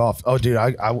 Where'd y'all golf? Oh, dude,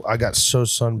 I got so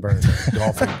sunburned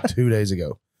golfing 2 days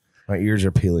ago. My ears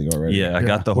are peeling already. Yeah, I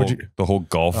got the whole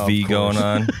golf V going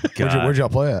on. Where'd y'all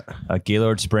play at?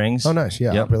 Gaylord Springs. Oh, nice.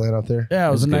 Yeah, Yep. Upperland out there. Yeah,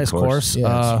 it was a It was a good nice course.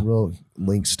 Yeah, it's real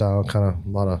link style, kind of a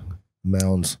lot of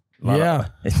mounds. Yeah.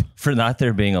 For not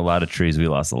there being a lot of trees, we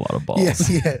lost a lot of balls. Yes,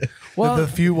 yeah. Well- the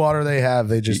few water they have,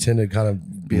 they just tend to kind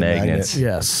of be Magnets. a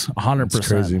magnet. Yes, 100%. It's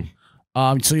crazy.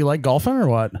 So you like golfing or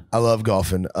what? I love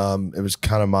golfing. It was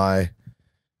kind of my,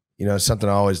 something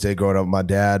I always did growing up with my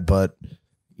dad, but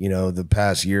the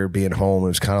past year being home, it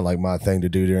was kind of like my thing to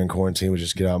do during quarantine was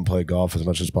just get out and play golf as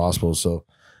much as possible. So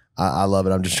I love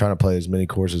it. I'm just trying to play as many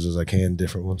courses as I can,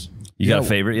 different ones. You got a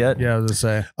favorite yet? Yeah, I was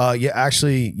gonna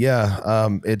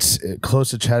say. It's close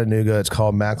to Chattanooga. It's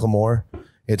called Macklemore.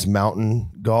 It's mountain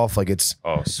golf. Like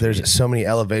there's so many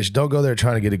elevations. Don't go there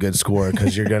trying to get a good score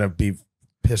because you're gonna be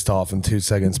pissed off in 2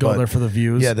 seconds. Go there for the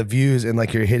views. Yeah, the views and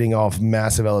like you're hitting off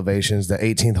massive elevations. The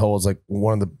 18th hole is like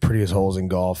one of the prettiest holes in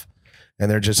golf,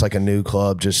 and they're just like a new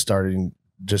club just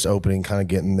opening, kind of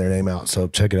getting their name out. So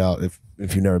check it out if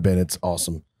you've never been. It's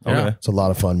awesome. Yeah. It's a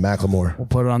lot of fun. Macklemore. We'll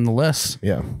put it on the list.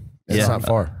 Yeah, it's Yeah. not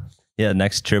far. Yeah,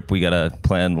 next trip we got to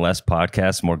plan less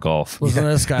podcasts, more golf. Listen to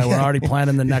this guy. We're already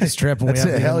planning the next trip and we That's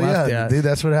haven't it. even Hell left yeah, yet. dude.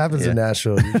 That's what happens in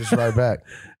Nashville. You just ride back.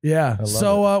 Yeah.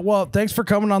 So, well, thanks for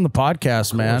coming on the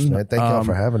podcast, man. Thank y'all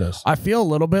for having us. I feel a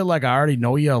little bit like I already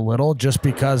know you a little just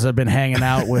because I've been hanging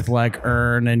out with like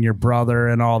Ern and your brother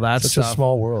and all that Such stuff. a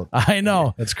small world. I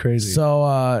know. That's crazy.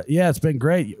 So, yeah, it's been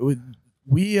great.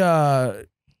 Me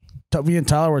and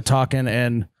Tyler were talking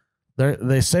and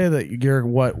they say that you're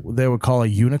what they would call a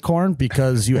unicorn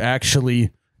because you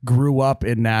actually grew up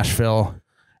in Nashville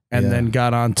and then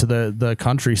got onto the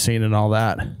country scene and all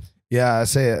that. Yeah, I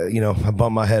say, I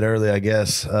bumped my head early, I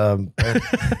guess. And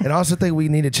I also think we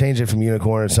need to change it from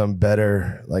unicorn to some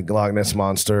better, like Loch Ness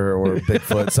Monster or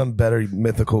Bigfoot, some better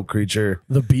mythical creature.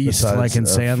 The beast, besides like in a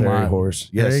fairy Sandlot. horse.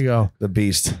 Yes, There you go. The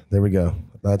beast. There we go.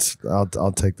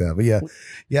 I'll take that. But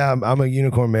yeah, I'm a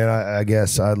unicorn, man. I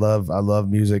guess I love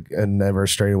music and never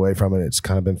strayed away from it. It's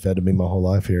kind of been fed to me my whole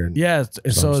life here. And Yeah.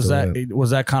 So was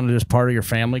that kind of just part of your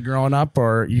family growing up,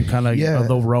 or you kind of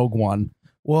the rogue one?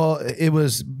 Well,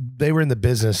 they were in the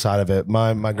business side of it.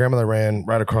 My grandmother ran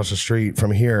right across the street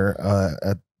from here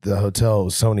at the hotel,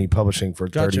 Sony Publishing for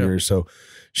 30 Gotcha. years. So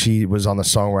she was on the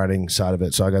songwriting side of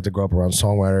it. So I got to grow up around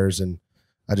songwriters, and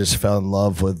I just fell in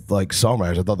love with like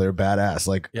songwriters. I thought they were badass.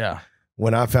 Like Yeah.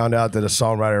 when I found out that a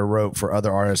songwriter wrote for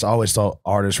other artists, I always thought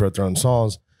artists wrote their own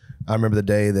songs. I remember the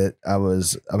day that I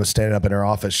was standing up in her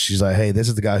office. She's like, "Hey, this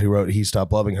is the guy who wrote He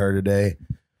Stopped Loving Her Today."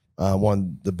 One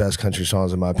of the best country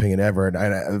songs in my opinion ever.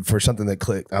 And for something that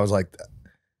clicked, I was like,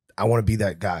 I want to be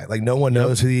that guy. Like no one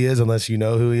knows who he is unless you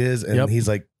know who he is. And he's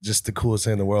like just the coolest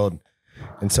thing in the world.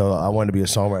 And so I wanted to be a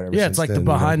songwriter. Ever Yeah, since it's like then, the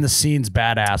behind the scenes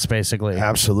badass, basically.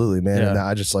 Absolutely, man. Yeah. And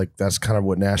I just like, that's kind of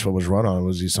what Nashville was run on,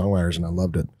 was these songwriters, and I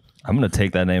loved it. I'm gonna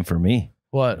take that name for me.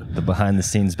 What? The behind the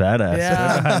scenes badass.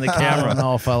 Yeah. Behind the I camera. don't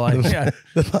know if I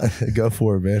like Go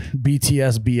for it, man.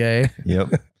 BTSBA.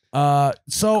 Yep.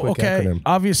 So Quick okay, acronym.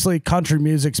 obviously country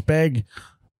music's big,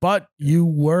 but you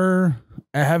were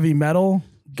a heavy metal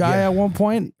guy Yeah. at one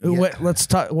point. Yeah. Let's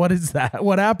talk. What is that?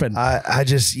 What happened? I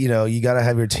just, you know, you got to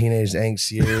have your teenage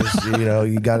angst years. You know,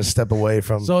 you got to step away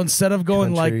from. So instead of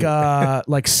going country.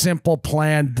 like Simple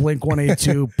Plan, Blink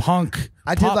 182, punk,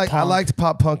 I did pop like, I punk. liked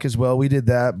pop punk as well. We did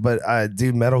that, but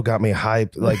dude, metal got me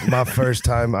hyped. Like my first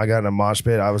time I got in a mosh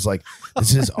pit, I was like,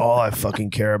 this is all I fucking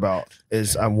care about,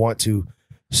 is I want to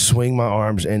swing my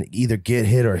arms and either get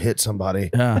hit or hit somebody.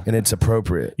 Yeah. And it's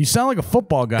appropriate. You sound like a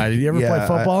football guy. Did you ever play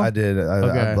football? I did.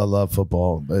 Okay. I love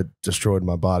football. It destroyed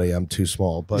my body. I'm too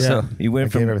small. But So you I went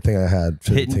gave from everything I had.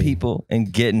 to the hitting team. people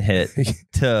and getting hit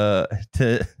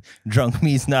to drunk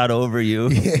me's not over you.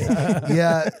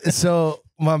 Yeah. So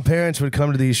my parents would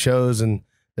come to these shows, and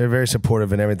they're very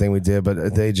supportive in everything we did,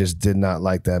 but they just did not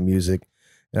like that music.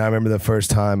 And I remember the first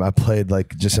time I played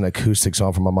like just an acoustic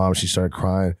song for my mom. She started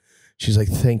crying. She's like,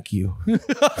 "Thank you,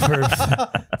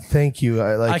 thank you."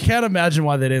 I can't imagine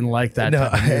why they didn't like that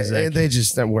type of music. they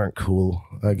just weren't cool.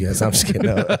 I guess I'm just kidding.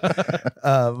 No.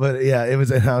 But yeah, it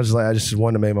was. And I was like, I just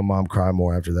wanted to make my mom cry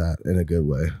more after that in a good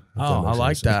way. Oh, I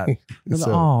like that.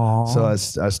 so Aw.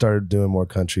 I started doing more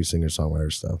country singer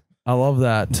songwriter stuff. I love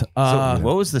that. So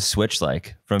what was the switch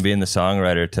like from being the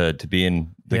songwriter to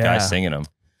being the Yeah. guy singing them?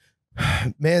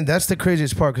 Man, that's the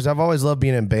craziest part, because I've always loved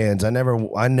being in bands. I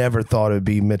never thought it would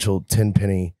be Mitchell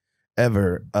Tenpenny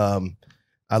ever.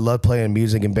 I love playing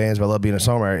music in bands, but I love being a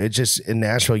songwriter. It's just in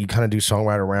Nashville, you kind of do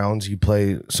songwriter rounds. You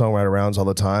play songwriter rounds all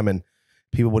the time, and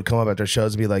people would come up after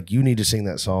shows and be like, "You need to sing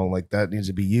that song. Like that needs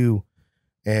to be you."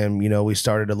 And you know, we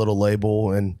started a little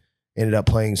label and ended up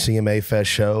playing CMA Fest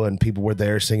show, and people were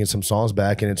there singing some songs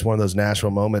back. And it's one of those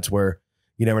Nashville moments where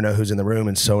you never know who's in the room,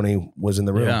 and Sony was in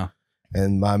the room. Yeah.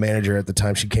 And my manager at the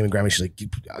time, she came and grabbed me. She's like,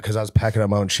 because I was packing up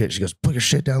my own shit. She goes, "Put your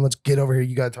shit down. Let's get over here.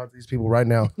 You got to talk to these people right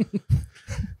now."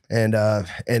 and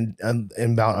in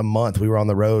about a month, we were on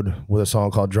the road with a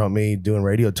song called "Drunk Me," doing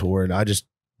radio tour. And I just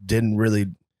didn't really,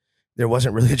 there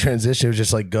wasn't really a transition. It was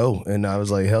just like, go. And I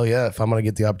was like, hell yeah, if I'm going to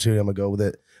get the opportunity, I'm going to go with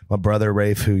it. My brother,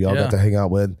 Rafe, who y'all Yeah. got to hang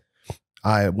out with,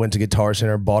 I went to Guitar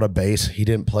Center, bought a bass. He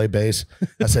didn't play bass.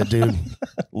 I said, "Dude,"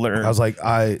 Learn. I was like,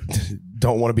 "I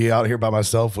don't want to be out here by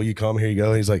myself. Will you come? Here you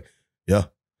go." He's like, "Yeah."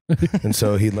 And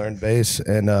so he learned bass,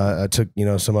 and I took, you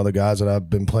know, some other guys that I've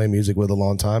been playing music with a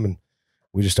long time, and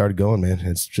we just started going, man.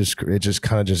 It just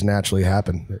kind of just naturally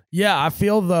happened. Yeah, I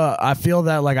feel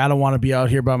that like I don't want to be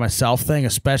out here by myself thing,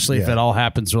 especially if Yeah. it all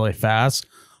happens really fast.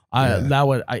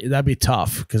 That'd be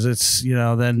tough, because it's, you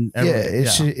know, then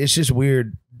It's just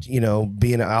weird, you know,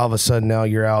 being all of a sudden now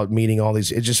you're out meeting all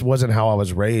these. It just wasn't how I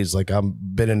was raised. Like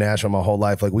I've been in Nashville my whole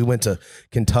life. Like we went to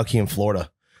Kentucky and Florida.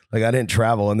 Like I didn't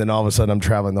travel, and then all of a sudden I'm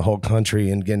traveling the whole country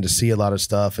and getting to see a lot of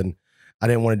stuff. And I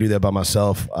didn't want to do that by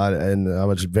myself. And I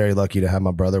was very lucky to have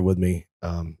my brother with me.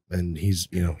 And he's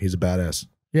a badass.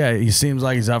 Yeah, he seems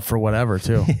like he's up for whatever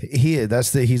too.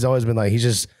 He's always been like,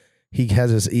 he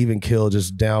has this even kill,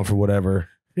 just down for whatever.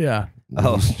 Yeah.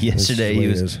 Oh, That's yesterday what he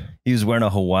it was is. he was wearing a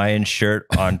Hawaiian shirt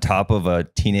on top of a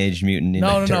Teenage Mutant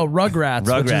Ninja No, Rugrats,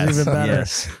 which is even better.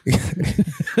 Yes.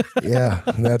 Yeah,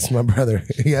 that's my brother.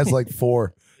 He has like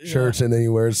 4 shirts, and then he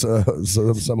wears some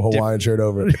Hawaiian shirt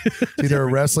over it. It's either a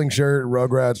wrestling shirt,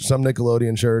 Rugrats, some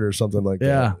Nickelodeon shirt, or something like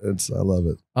Yeah. that. I love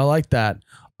it. I like that.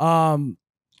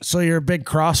 So you're a big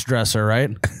cross dresser, right?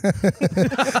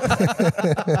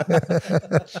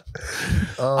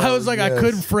 I was like, I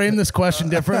couldn't frame this question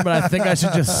different, but I think I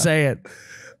should just say it.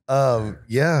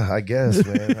 Yeah, I guess,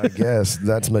 man. I guess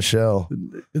that's Michelle.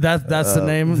 That's the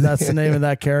name. That's the name of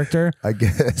that character. I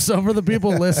guess. So for the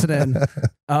people listening,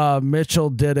 Mitchell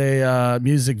did a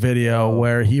music video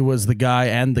where he was the guy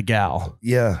and the gal.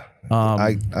 Yeah,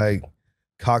 I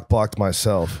cock blocked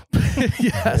myself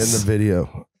Yes. in the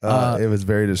video. It was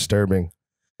very disturbing.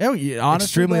 Oh, yeah, honestly,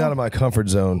 extremely though, out of my comfort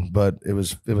zone, but it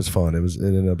was fun. It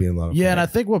ended up being a lot of fun. Yeah, and I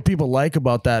think what people like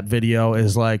about that video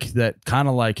is like that kind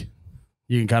of like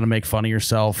you can kind of make fun of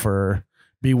yourself or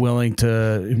be willing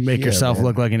to make yourself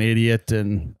look like an idiot.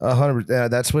 And 100%. Yeah,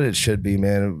 that's what it should be,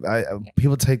 man.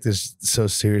 People take this so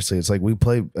seriously. It's like we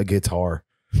play a guitar.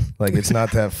 Like it's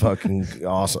not that fucking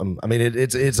awesome. I mean,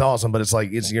 it's awesome, but it's like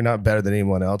you're not better than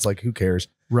anyone else. Like who cares?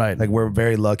 right. Like we're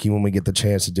very lucky when we get the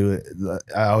chance to do it.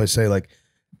 I always say like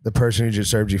the person who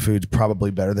just served you food's probably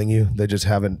better than you. They just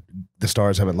the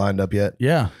stars haven't lined up yet.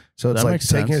 Yeah. So it's That like makes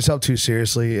taking sense. yourself too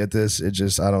seriously at this. It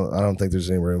just I don't think there's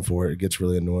any room for it. It gets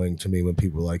really annoying to me when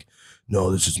people are like, no,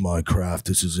 this is my craft.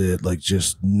 This is it. Like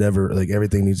just never like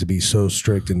everything needs to be so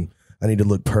strict and I need to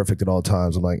look perfect at all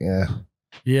times. I'm like,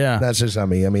 Yeah. that's just not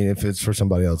me. I mean, if it's for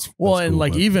somebody else. Well, that's and cool,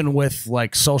 like but- even with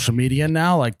like social media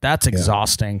now, like that's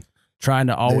exhausting. Trying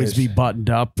to always be buttoned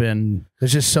up and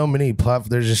there's just so many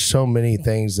there's just so many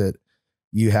things that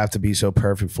you have to be so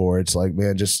perfect for. It's like,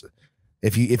 man, just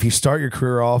if you start your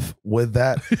career off with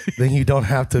that, then you don't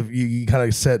have to. You kind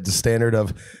of set the standard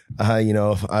of, I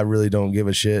really don't give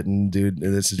a shit, and dude,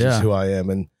 this is just who I am.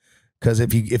 And because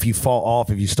if you fall off,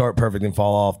 if you start perfect and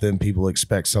fall off, then people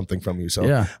expect something from you.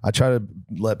 So I try to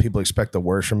let people expect the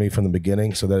worst from me from the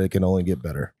beginning, so that it can only get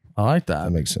better. I like that. That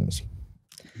makes sense.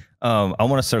 I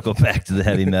want to circle back to the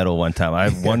heavy metal one time. I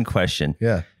have one question.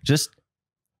 Yeah. Just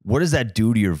what does that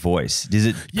do to your voice? Is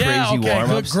it crazy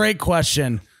warm-ups? Great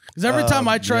question. Because every time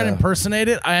I try and impersonate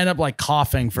it, I end up like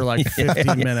coughing for like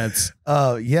 15 minutes.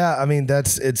 Yeah. I mean,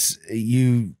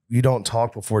 you don't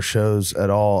talk before shows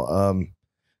at all.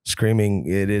 Screaming,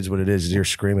 it is what it is. You're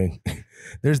screaming.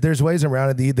 There's ways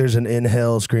around it. There's an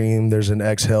inhale scream. There's an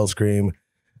exhale scream.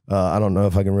 I don't know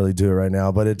if I can really do it right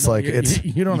now, but it's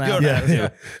you don't have yeah.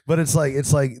 But it's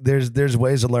like there's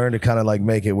ways to learn to kind of like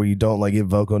make it where you don't like get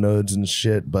vocal nodes and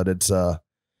shit. But it's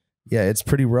it's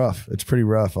pretty rough. It's pretty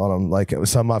rough on them. Like it was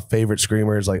some of my favorite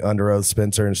screamers, like Under Oath,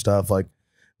 Spencer and stuff. Like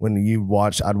when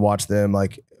I'd watch them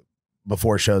like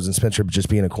before shows, and Spencer just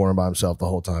be in a corner by himself the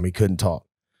whole time. He couldn't talk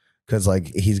because like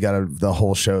he's got the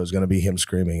whole show is going to be him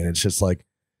screaming, and it's just like.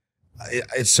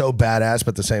 It's so badass, but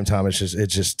at the same time, it's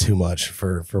just too much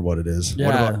for what it is. Yeah.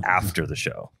 What about after the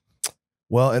show?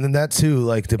 Well, and then that too,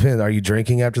 like depends. Are you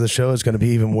drinking after the show? It's going to be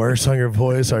even worse on your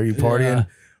voice. Are you partying,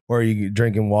 or are you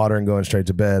drinking water and going straight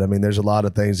to bed? I mean, there's a lot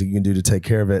of things that you can do to take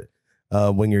care of it.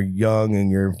 When you're young and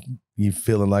you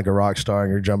feeling like a rock star and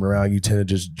you're jumping around, you tend to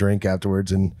just drink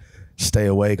afterwards and stay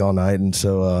awake all night, and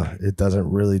so it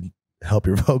doesn't really help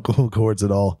your vocal cords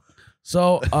at all.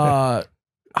 So,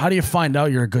 how do you find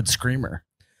out you're a good screamer?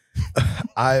 Do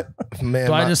I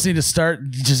just need to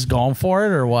start just going for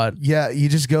it or what? Yeah, you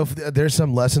just go. There's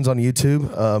some lessons on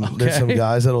YouTube. There's some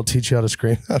guys that'll teach you how to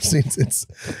scream. I've seen it's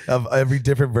of every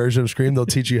different version of scream. They'll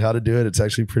teach you how to do it. It's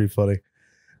actually pretty funny.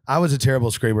 I was a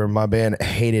terrible screamer. My band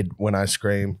hated when I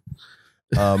scream.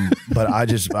 But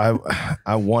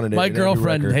I wanted it. My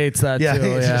girlfriend hates that too.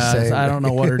 Yeah, I don't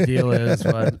know what her deal is,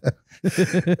 but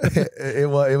it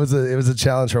was a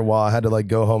challenge for a while. I had to like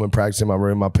go home and practice in my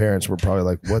room. My parents were probably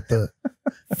like, "What the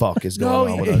fuck is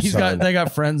going on with our son?" They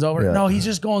got friends over. Yeah. No, he's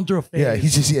just going through a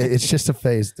phase. Yeah, it's just a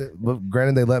phase.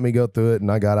 Granted, they let me go through it,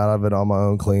 and I got out of it on my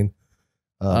own clean.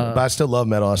 But I still love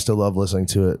metal. I still love listening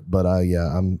to it. But I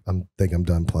think I'm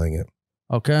done playing it.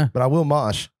 Okay. But I will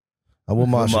mosh.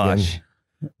 Again.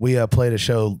 We played a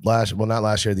show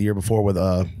the year before with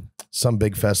some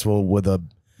big festival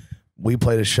we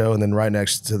played a show, and then right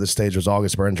next to the stage was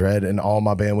August Burns Red, and all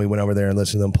my band, we went over there and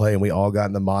listened to them play, and we all got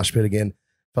in the mosh pit again.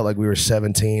 Felt like we were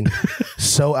 17,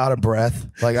 so out of breath.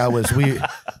 Like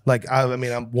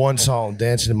I'm one song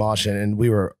dancing and moshing, and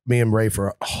me and Ray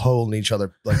were holding each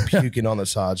other, like puking on the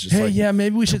sides. Just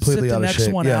maybe we should sit the next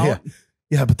one out.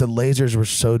 Yeah, but the lasers were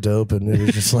so dope, and it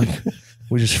was just like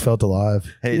we just felt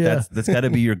alive. Hey, that's got to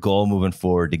be your goal moving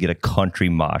forward, to get a country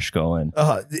mosh going.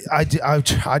 I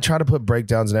try to put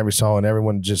breakdowns in every song, and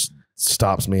everyone just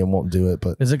stops me and won't do it.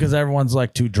 But is it because everyone's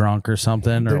like too drunk or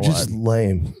something? They're or just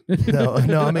lame. No.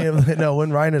 I mean, no.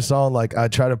 When writing a song, like I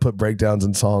try to put breakdowns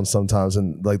in songs sometimes,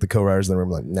 and like the co-writers in the room,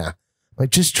 are like, nah. Like,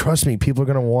 just trust me. People are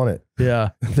going to want it.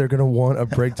 Yeah. They're going to want a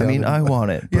breakdown. I mean, I want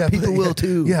it. But people will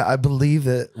too. Yeah. I believe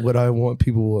that what I want,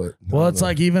 people will. Well, it's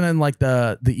like even in like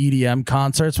the EDM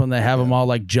concerts when they have them all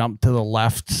like jump to the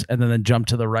left and then jump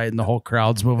to the right and the whole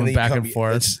crowd's moving back and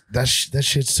forth. That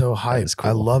shit's so hype. Cool.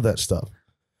 I love that stuff.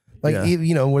 Like,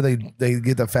 where they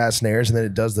get the fast snares and then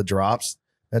it does the drops.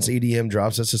 That's EDM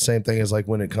drops. That's the same thing as like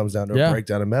when it comes down to a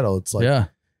breakdown of metal. It's like,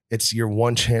 it's your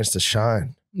one chance to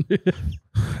shine.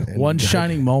 One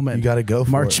shining moment. You got to go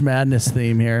for March Madness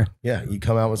theme here. Yeah, you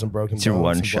come out with some broken. It's your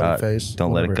one shot. face.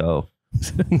 Don't let it go.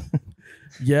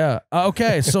 Yeah.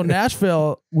 Okay. So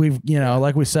Nashville,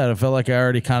 like we said, I felt like I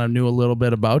already kind of knew a little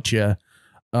bit about you,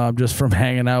 just from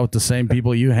hanging out with the same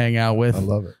people you hang out with. I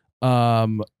love it.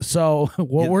 So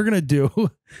what we're gonna do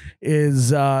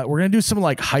is we're gonna do some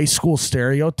like high school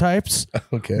stereotypes,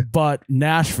 Okay. but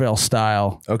Nashville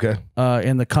style, Okay.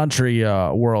 in the country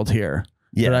world here.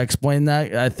 Yeah. Did I explain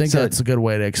that? I think So, that's a good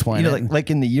way to explain it. like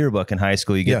in the yearbook in high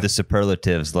school, you get Yeah. the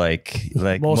superlatives like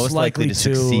most likely to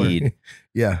to, or- succeed,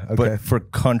 Yeah. Okay. but for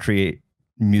country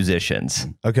musicians.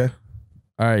 Okay.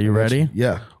 All right, you ready?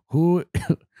 Yeah. Who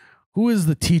is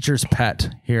the teacher's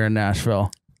pet here in Nashville?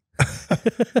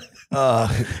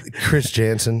 Chris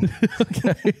Jansen.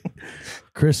 Okay.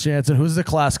 Chris Jansen. Who's the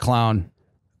class clown?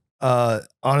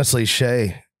 Honestly,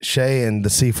 Shay and the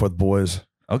Seaforth boys.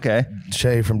 Okay.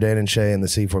 Shay from Dan and Shay and the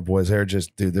Seaforth boys. They're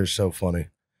just, dude, they're so funny.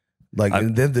 Like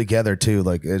them together too.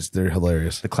 Like they're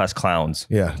hilarious. The class clowns.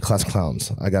 Yeah, class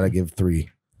clowns. I gotta give 3.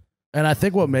 And I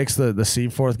think what makes the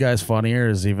Seaforth guys funnier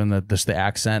is even just the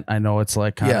accent. I know it's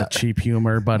like kind of cheap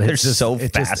humor, but They're it's just so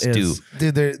it fast, just is.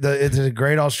 Dude, it's a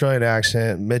great Australian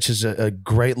accent. Mitch is a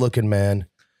great looking man.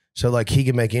 So like he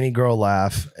can make any girl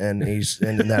laugh, and he's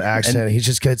in that accent. He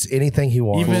just gets anything he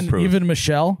wants. Even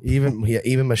Michelle. Even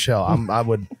Michelle.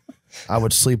 I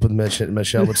would sleep with Mitch. And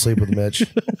Michelle would sleep with Mitch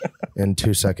in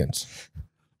 2 seconds.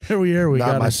 Here we are. We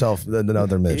Not got myself, the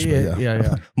other Mitch. But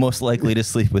yeah. Most likely to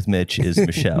sleep with Mitch is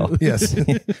Michelle. Yes.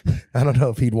 I don't know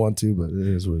if he'd want to, but it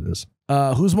is what it is.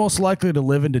 Who's most likely to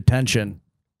live in detention?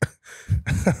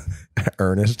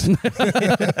 Ernest. Not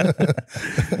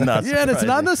Yeah, and it's not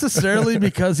surprising. necessarily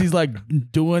because he's like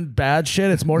doing bad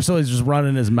shit. It's more so he's just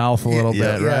running his mouth a little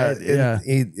bit, right? Yeah.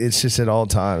 It's just at all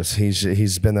times.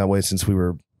 He's been that way since we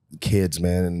were kids,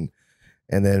 man.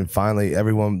 And then finally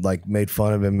everyone like made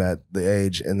fun of him at the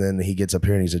age, and then he gets up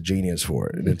here and he's a genius for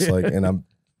it. And it's like, and I'm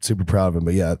super proud of him.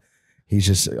 But yeah, he's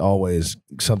just always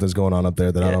something's going on up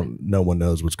there that no one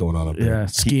knows what's going on up there. Yeah,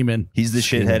 scheming. He's the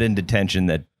shithead in detention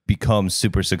that becomes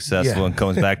super successful and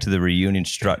comes back to the reunion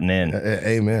strutting in.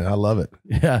 Amen. I love it.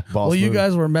 Yeah. Boss well, you move.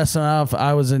 guys were messing up.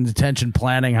 I was in detention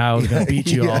planning how I was going to beat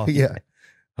you all. Yeah.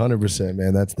 100%,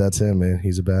 man. That's him, man.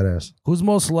 He's a badass. Who's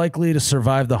most likely to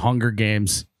survive the Hunger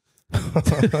Games?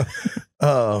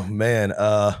 Oh man.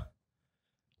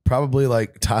 Probably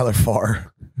like Tyler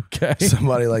Farr. Okay.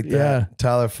 Somebody like that. Yeah.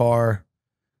 Tyler Farr,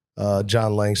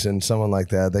 John Langston, someone like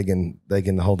that. They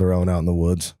can hold their own out in the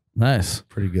woods. Nice.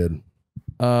 Pretty good.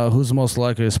 Who's most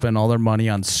likely to spend all their money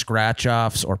on scratch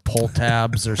offs or pull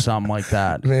tabs or something like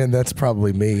that? Man, that's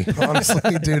probably me.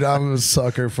 Honestly, dude, I'm a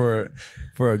sucker for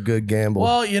a good gamble.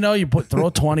 Well, you throw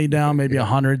 20 down, maybe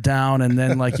 100 down, and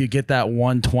then like you get that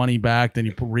 120 back, then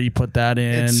you re-put that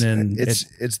in,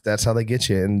 it's that's how they get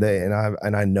you,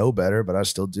 and I know better, but I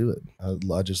still do it.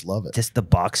 I just love it. Just the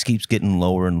box keeps getting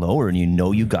lower and lower, and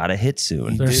you got to hit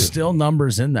soon. there's still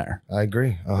numbers in there. I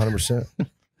agree, 100%.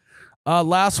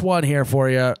 Last one here for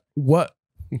you. What?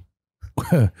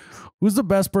 Who's the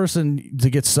best person to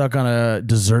get stuck on a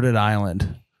deserted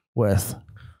island with?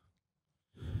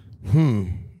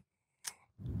 I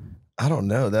don't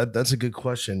know. That's a good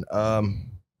question. I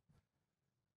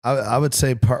would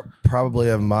say probably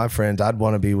of my friends, I'd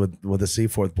want to be with the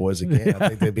Seaforth boys again. I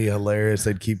think they'd be hilarious.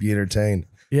 They'd keep you entertained.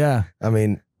 Yeah. I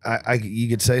mean, you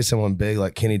could say someone big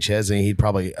like Kenny Chesney, he'd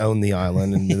probably own the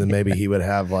island, and then maybe he would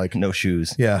have like No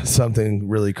shoes. yeah, something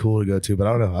really cool to go to. But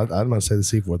I don't know. I'm gonna say the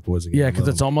Seaforth boys again. Yeah, because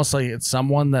it's almost like it's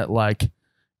someone that like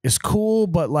is cool,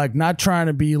 but like not trying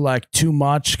to be like too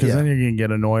much, because then you're gonna get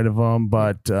annoyed of them.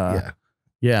 But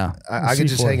yeah, I could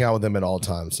just hang out with them at all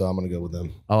times, so I'm gonna go with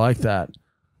them. I like that.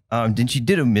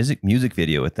 Did a music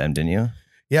video with them, didn't you?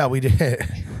 Yeah, we did.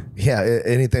 Yeah,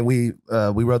 anything we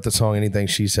wrote the song "Anything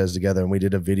She Says" together, and we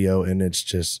did a video, and it's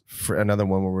just for another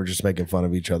one where we're just making fun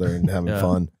of each other and having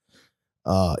fun.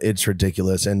 It's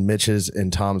ridiculous, and Mitch's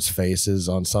and Tom's faces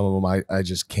on some of them, I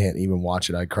just can't even watch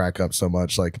it. I crack up so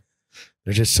much. Like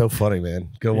they're just so funny,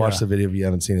 man. Go watch the video if you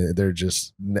haven't seen it. They're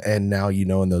just, and now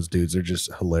and those dudes are just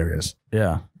hilarious.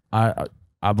 Yeah, I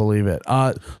believe it.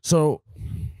 So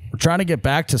we're trying to get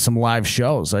back to some live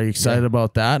shows. Are you excited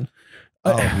about that?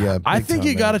 Oh yeah, I big think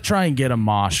time, you got to try and get a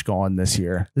mosh going this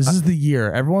year. This is the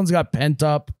year. Everyone's got pent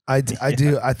up. I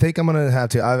do. I think I'm gonna have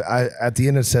to. I at the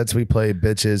end of sets we play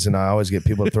bitches, and I always get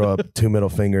people to throw up 2 middle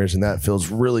fingers, and that feels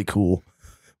really cool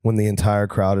when the entire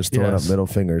crowd is throwing up middle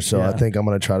fingers. So I think I'm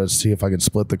gonna try to see if I can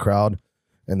split the crowd,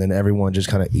 and then everyone just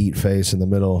kind of eat face in the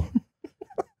middle.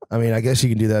 I mean, I guess you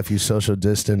can do that if you social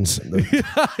distance. They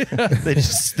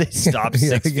stop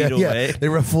 6 feet away. They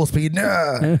run full speed.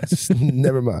 Nah,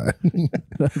 never mind.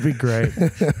 That'd be great.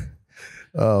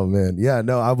 Oh man, yeah.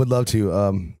 No, I would love to.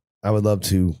 I would love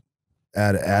to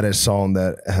add a song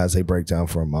that has a breakdown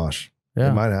for a mosh.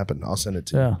 Yeah. It might happen. I'll send it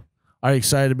to Yeah. Are you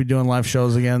excited to be doing live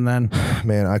shows again then? you.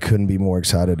 Man, I couldn't be more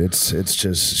excited. It's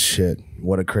just shit.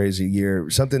 What a crazy year.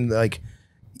 Something like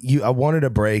I wanted a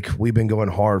break. We've been going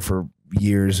hard for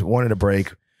years. Wanted a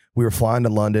break. We were flying to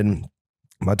London.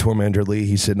 My tour manager Lee,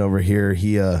 he's sitting over here.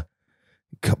 He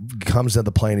comes to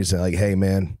the plane. He's like, "Hey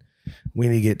man, we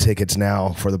need to get tickets now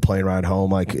for the plane ride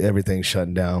home. Like everything's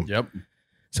shutting down." Yep.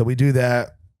 So we do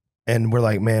that, and we're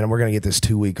like, "Man, we're gonna get this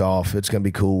 2 week off. It's gonna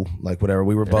be cool." Like whatever.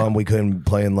 We were bummed we couldn't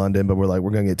play in London, but we're like,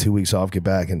 we're gonna get 2 weeks off, get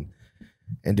back, and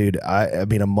dude, I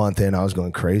mean, a month in, I was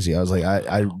going crazy. I was like,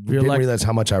 I didn't like- realize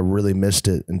how much I really missed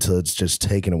it until it's just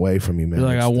taken away from you, man. You're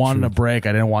like, It's I the wanted a truth. break.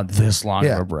 I didn't want this long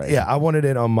Yeah, of a break. yeah, I wanted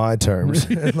it on my terms.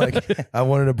 Like I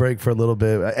wanted a break for a little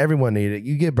bit. Everyone needed it.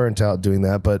 You get burnt out doing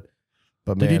that, but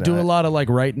man, Did you do a lot of like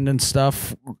writing and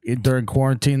stuff during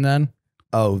quarantine then?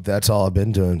 Oh, that's all I've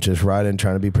been doing. Just writing,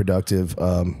 trying to be productive,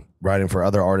 writing for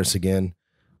other artists again,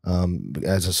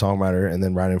 as a songwriter, and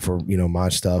then writing for, my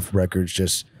stuff, records,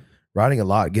 just writing a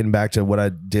lot, getting back to what I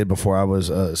did before I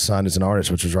was signed as an artist,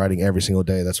 which was writing every single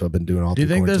day. That's what I've been doing all Do you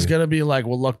through think there's quarantine. gonna be like,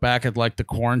 we'll look back at like the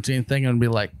quarantine thing and be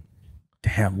like,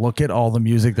 damn, look at all the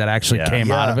music that actually Yeah. came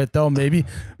out Yeah. of it though. Maybe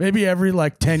every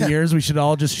like 10 years we should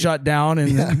all just shut down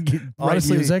and write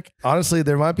Honestly, music. Honestly,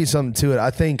 there might be something to it.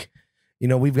 I think,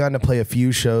 we've gotten to play a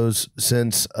few shows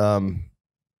since,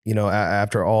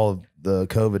 after all of the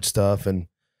COVID stuff, and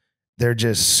they're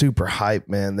just super hype,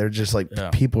 man. They're just like, Yeah.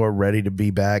 people are ready to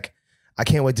be back. I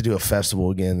can't wait to do a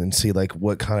festival again and see like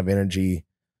what kind of energy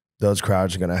those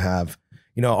crowds are going to have.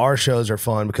 Our shows are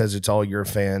fun because it's all your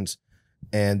fans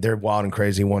and they're wild and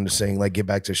crazy, wanting to sing, like get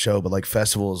back to show, but like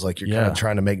festivals, like you're kind Yeah. of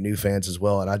trying to make new fans as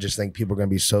well. And I just think people are going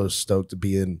to be so stoked to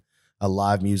be in a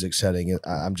live music setting.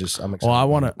 I'm excited. Well, I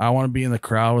want to be in the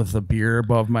crowd with a beer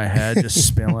above my head, just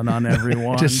spilling on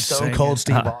everyone. just so singing. cold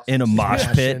Steve Austin in a mosh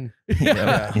pit. smashing.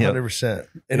 Yeah, 100%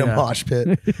 in a Yeah. mosh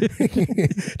pit.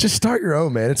 Just start your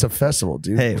own, man. It's a festival,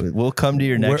 dude. Hey, we'll come to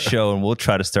your next show and we'll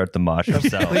try to start the mosh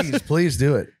ourselves. please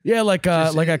do it. Yeah, like a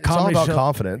It's all comedy about show.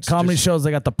 confidence. Comedy Just- shows,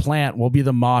 they got the plant. We'll be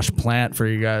the mosh plant for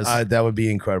you guys. that would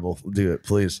be incredible. Do it,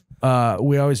 please.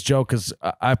 We always joke because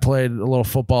I played a little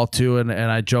football too, and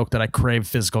I joke that I crave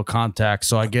physical contact.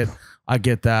 So I get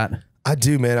that. I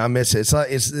do, man. I miss it.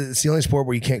 It's the only sport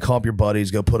where you can't call up your buddies,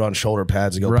 go put on shoulder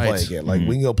pads, and go Right. play again. Like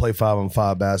we can go play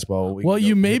 5-on-5 basketball. We Well, can go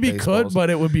you hit maybe could, baseballs.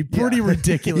 but it would be pretty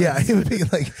ridiculous. Yeah, it would be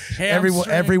like Hamstrings.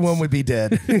 everyone would be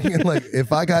dead. Like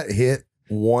if I got hit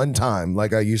one time,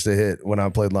 like I used to hit when I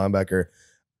played linebacker,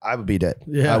 I would be dead.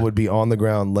 Yeah. I would be on the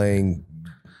ground laying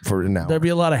for an hour. There'd be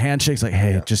a lot of handshakes. Like,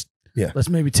 hey, let's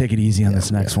maybe take it easy on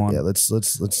this next one. Yeah, let's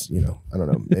I don't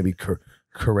know, maybe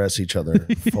caress each other,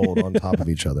 fold on top of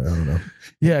each other. I don't know.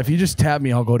 Yeah, if you just tap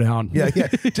me, I'll go down. Yeah.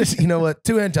 Just what?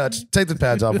 2-hand touch. Take the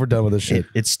pads off. We're done with this shit.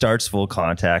 It starts full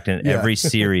contact, and Yeah. every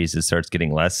series it starts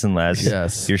getting less and less.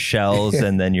 Yes. Your shells,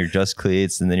 and then your just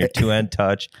cleats, and then your two-hand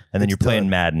touch, and then you're playing done.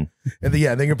 Madden. And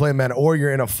then you're playing man, or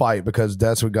you're in a fight because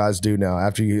that's what guys do now.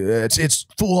 After it's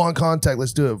full on contact.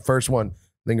 Let's do it. First one.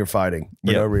 Then you're fighting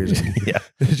for no Yep. reason. Yeah.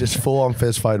 It's just full on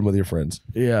fist fighting with your friends.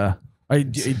 Yeah. Do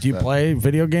you play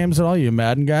video games at all? You a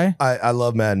Madden guy? I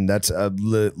love Madden. That's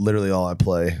literally all I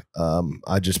play.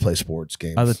 I just play sports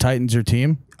games. Are the Titans your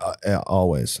team? Yeah,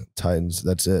 always Titans.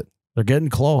 That's it. They're getting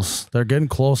close. They're getting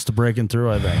close to breaking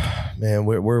through, I think. Man,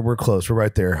 we're close. We're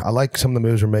right there. I like some of the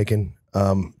moves we're making.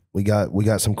 We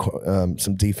got some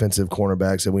defensive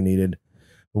cornerbacks that we needed.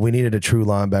 We needed a true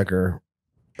linebacker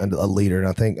and a leader. And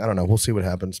I don't know. We'll see what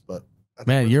happens. But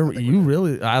Man,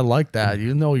 I like that.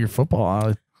 You know your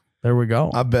football. There we go.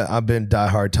 I've been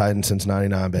diehard Titan since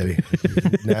 '99, baby.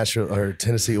 Nashville or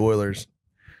Tennessee Oilers.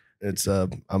 It's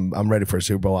I'm ready for a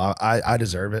Super Bowl. I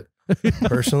deserve it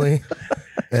personally.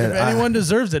 And if anyone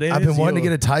deserves it, I've been wanting to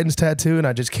get a Titans tattoo, and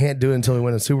I just can't do it until we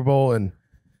win a Super Bowl. And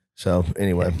so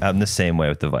anyway, I'm the same way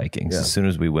with the Vikings. Yeah. As soon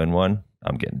as we win one,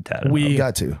 I'm getting tatted. I've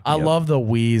got to. I love the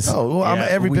wheeze. Oh, well, I'm Yeah,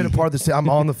 every bit a part of this. I'm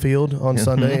on the field on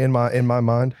Sunday in my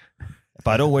mind. If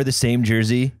I don't wear the same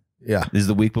jersey, Yeah. this is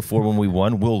the week before when we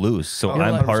won, we'll lose. So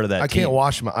I'm part of that. I can't team.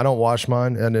 wash I don't wash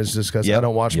mine, and it's just because I Yep,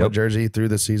 don't wash my yep. jersey through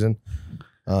the season.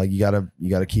 You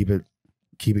gotta keep it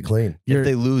clean. If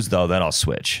they lose, though, then I'll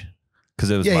switch because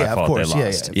it was my Of fault course. they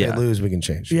lost. If they lose, we can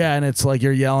change. Yeah, and it's like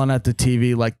you're yelling at the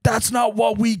TV, like, that's not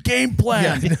what we game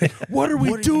planned. What are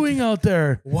we doing out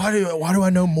there? Why do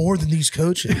I know more than these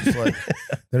coaches? Like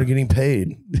they're getting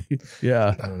paid.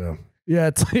 Yeah. I don't know. Yeah,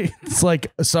 it's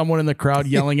like someone in the crowd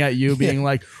yelling at you, being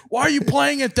like, "Why are you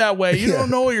playing it that way? You don't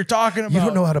know what you're talking about. You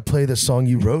don't know how to play the song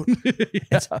you wrote."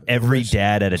 Every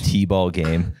dad at a T-ball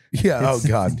game. Yeah. Oh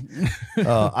God.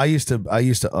 I used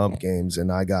to ump games,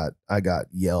 and I got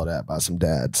yelled at by some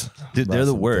dads. Dude, By they're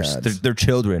the some worst. dads. They're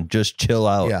children. Just chill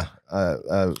out. Yeah.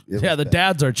 Yeah, the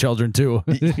dads are children too.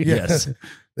 Yes.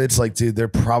 It's like, dude, they're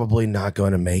probably not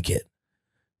going to make it.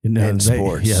 No, In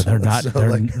sports. Yeah, they're not. So,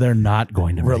 they're not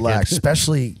going to Relax, Make it.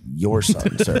 especially your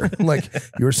son, sir. Like,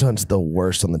 your son's the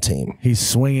worst on the team, He's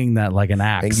swinging that like an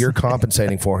axe. and you're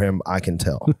compensating for him. I can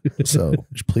tell. So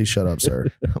please shut up,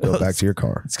 sir. Go back to your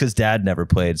car. It's because dad never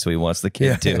played, so he wants the kid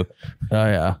Yeah. too. Oh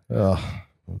yeah. Oh,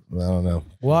 I don't know.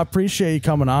 Well, I appreciate you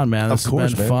coming on, man. This Of course,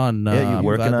 has been man. fun. Yeah, I'm you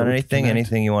working glad that on we anything? connect.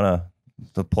 Anything you want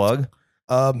to plug?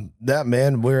 That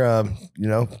man, we're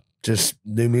just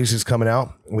new music's coming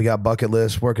out. We got Bucket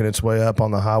List working its way up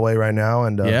on the highway right now,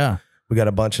 and Yeah. we got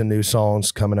a bunch of new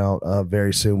songs coming out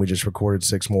very soon. We just recorded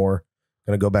 6 more.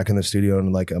 Gonna go back in the studio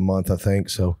in like a month, I think.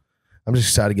 So I'm just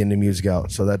excited to get new music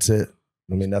out. So that's it.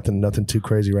 I mean, nothing too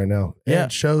crazy right now. Yeah.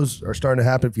 And shows are starting to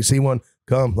happen. If you see one,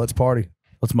 come. Let's party.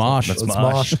 Let's mosh. Let's Let's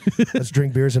mosh. mosh. Let's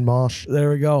drink beers and mosh. There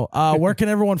we go. Where can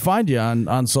everyone find you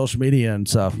on social media and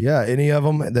stuff? Yeah, any of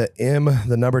them.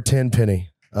 The number 10 penny.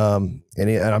 And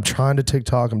I'm trying to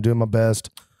TikTok. I'm doing my best.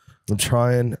 I'm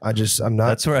trying. I'm not.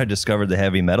 That's where I discovered the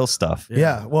heavy metal stuff.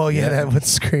 Yeah. Well, yeah, that would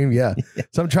scream. Yeah.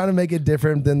 So I'm trying to make it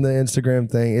different than the Instagram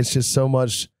thing. It's just so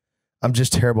much. I'm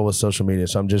just terrible with social media.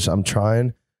 So I'm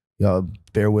trying.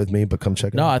 Bear with me, but come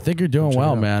check it No, out. I think you're doing Check it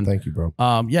well, out. man. Thank you, bro.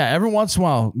 Yeah, every once in a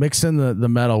while, mix in the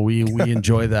metal. We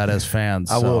enjoy that as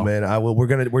fans. I so. will, man. I will.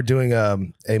 We're doing a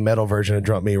metal version of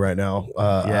Drunk Me right now.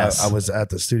 Yes. I was at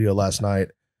the studio last night,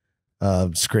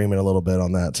 screaming a little bit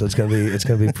on that. So it's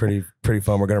gonna be pretty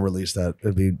fun. We're gonna release that.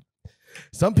 It'll be.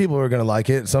 Some people are gonna like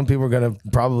it. Some people are gonna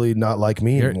probably not like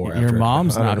me anymore. Your after.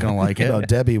 mom's I don't not know. gonna like it. No,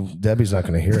 Debbie's not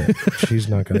gonna hear it. She's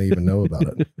not gonna even know about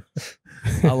it.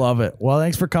 I love it. Well,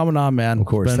 thanks for coming on, man. Of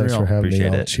course. It's been Thanks real. for having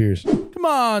Appreciate me. it. Cheers. Come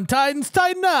on, Titans,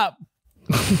 tighten up.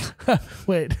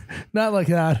 Wait, not like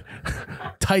that.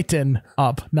 Tighten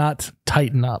up, not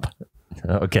tighten up.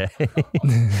 Okay.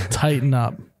 Tighten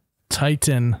up.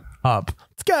 Tighten up.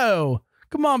 Let's go.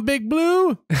 Come on, Big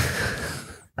Blue.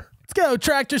 Let's go,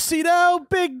 Tractor Cedo.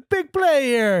 Big play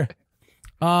here.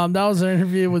 That was an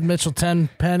interview with Mitchell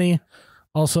Tenpenny,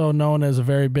 also known as a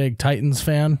very big Titans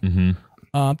fan. Mm-hmm.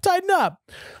 Tighten up.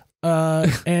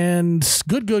 And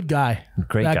good guy.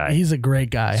 Great guy. He's a great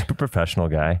guy. Super professional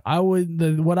guy.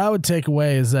 What I would take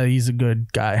away is that he's a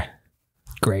good guy.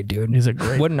 Great dude. He's a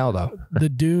great. Wouldn't know though. The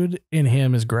dude in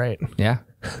him is great. Yeah.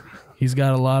 He's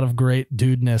got a lot of great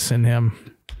dudeness in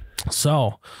him.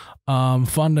 So,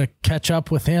 fun to catch up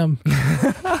with him.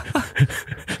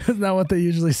 Isn't that what they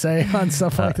usually say on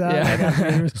stuff like that?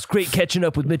 yeah. It's great catching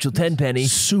up with Mitchell Tenpenny.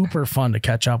 Super fun to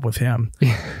catch up with him.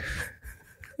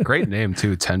 Great name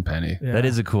too, Tenpenny. Yeah. That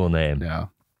is a cool name. Yeah.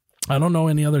 I don't know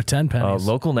any other Tenpennies.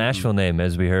 Local Nashville name,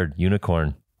 as we heard,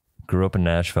 Unicorn. Grew up in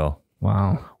Nashville.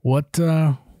 Wow. What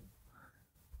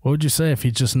would you say if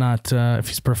he's just not if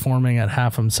he's performing at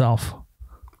half himself?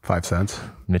 5 cents.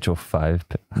 Mitchell 5.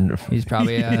 He's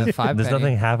probably a 5 There's penny.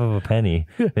 nothing half of a penny.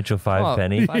 Mitchell 5 Oh,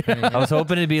 penny. 5 penny, I was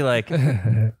hoping it'd be like,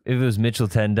 if it was Mitchell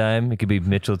 10 dime, it could be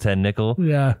Mitchell 10 nickel.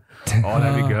 Yeah. Oh,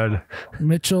 that'd be good.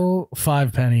 Mitchell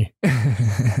 5 penny.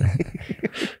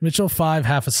 Mitchell 5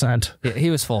 half a cent. Yeah, he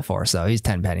was full force though. He's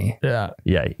 10 penny. Yeah.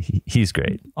 Yeah, he's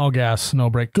great. All gas, no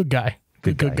break. Good guy.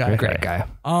 Good guy. Great guy.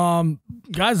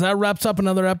 Guys, that wraps up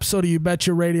another episode of You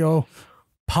Betcha Radio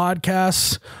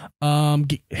podcast.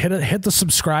 Hit the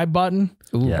subscribe button.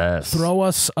 Ooh. Yes. Throw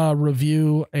us a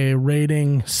review, a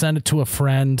rating, send it to a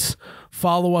friend.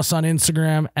 Follow us on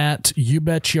Instagram at You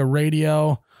Betcha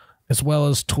Radio, as well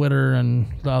as Twitter and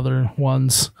the other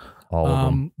ones. All of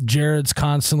them. Jared's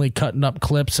constantly cutting up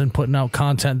clips and putting out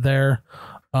content there.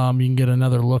 You can get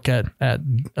another look at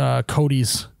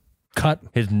Cody's cut.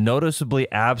 His noticeably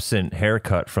absent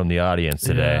haircut from the audience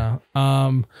today.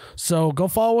 Yeah. So go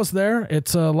follow us there.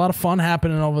 It's a lot of fun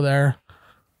happening over there.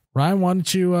 Ryan, why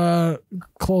don't you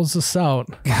close this out?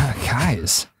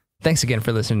 Guys, thanks again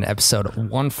for listening to episode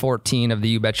 114 of the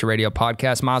You Betcha Radio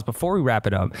podcast. Miles, before we wrap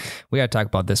it up, we got to talk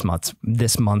about this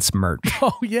month's merch.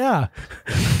 Oh yeah.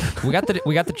 We got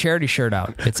the charity shirt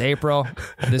out. It's April.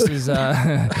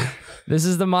 This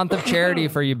is the month of charity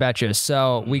for You Betcha.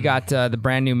 So we got the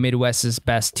brand new Midwest's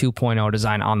Best 2.0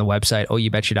 design on the website,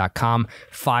 oubetcha.com.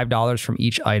 $5 from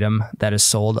each item that is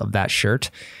sold of that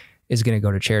shirt is going to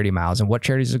go to charity, Miles. And what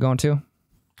charity is it going to?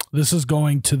 This is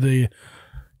going to the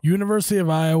University of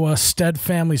Iowa Stead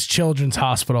Families Children's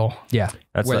Hospital. Yeah,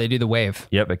 That's where the- they do the wave.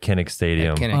 Yep, at Kinnick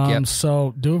Stadium. Kinnick, yep.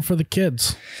 So do it for the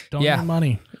kids. Don't Yeah. need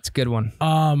money. It's a good one.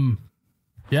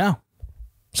 Yeah.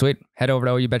 Sweet. Head over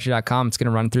to oubetcha.com. It's going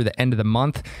to run through the end of the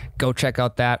month. Go check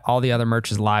out that. All the other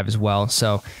merch is live as well.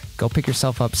 So go pick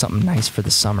yourself up something nice for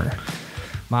the summer.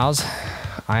 Miles,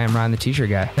 I am Ryan the T-shirt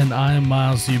guy. And I am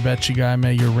Miles, the You Betcha guy.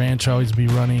 May your ranch always be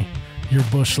runny. Your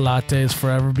bush lattes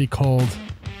forever be cold.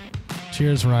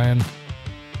 Cheers, Ryan.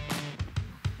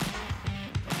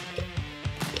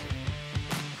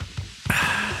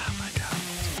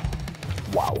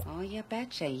 Oh, you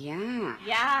betcha, yeah.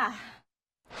 Yeah.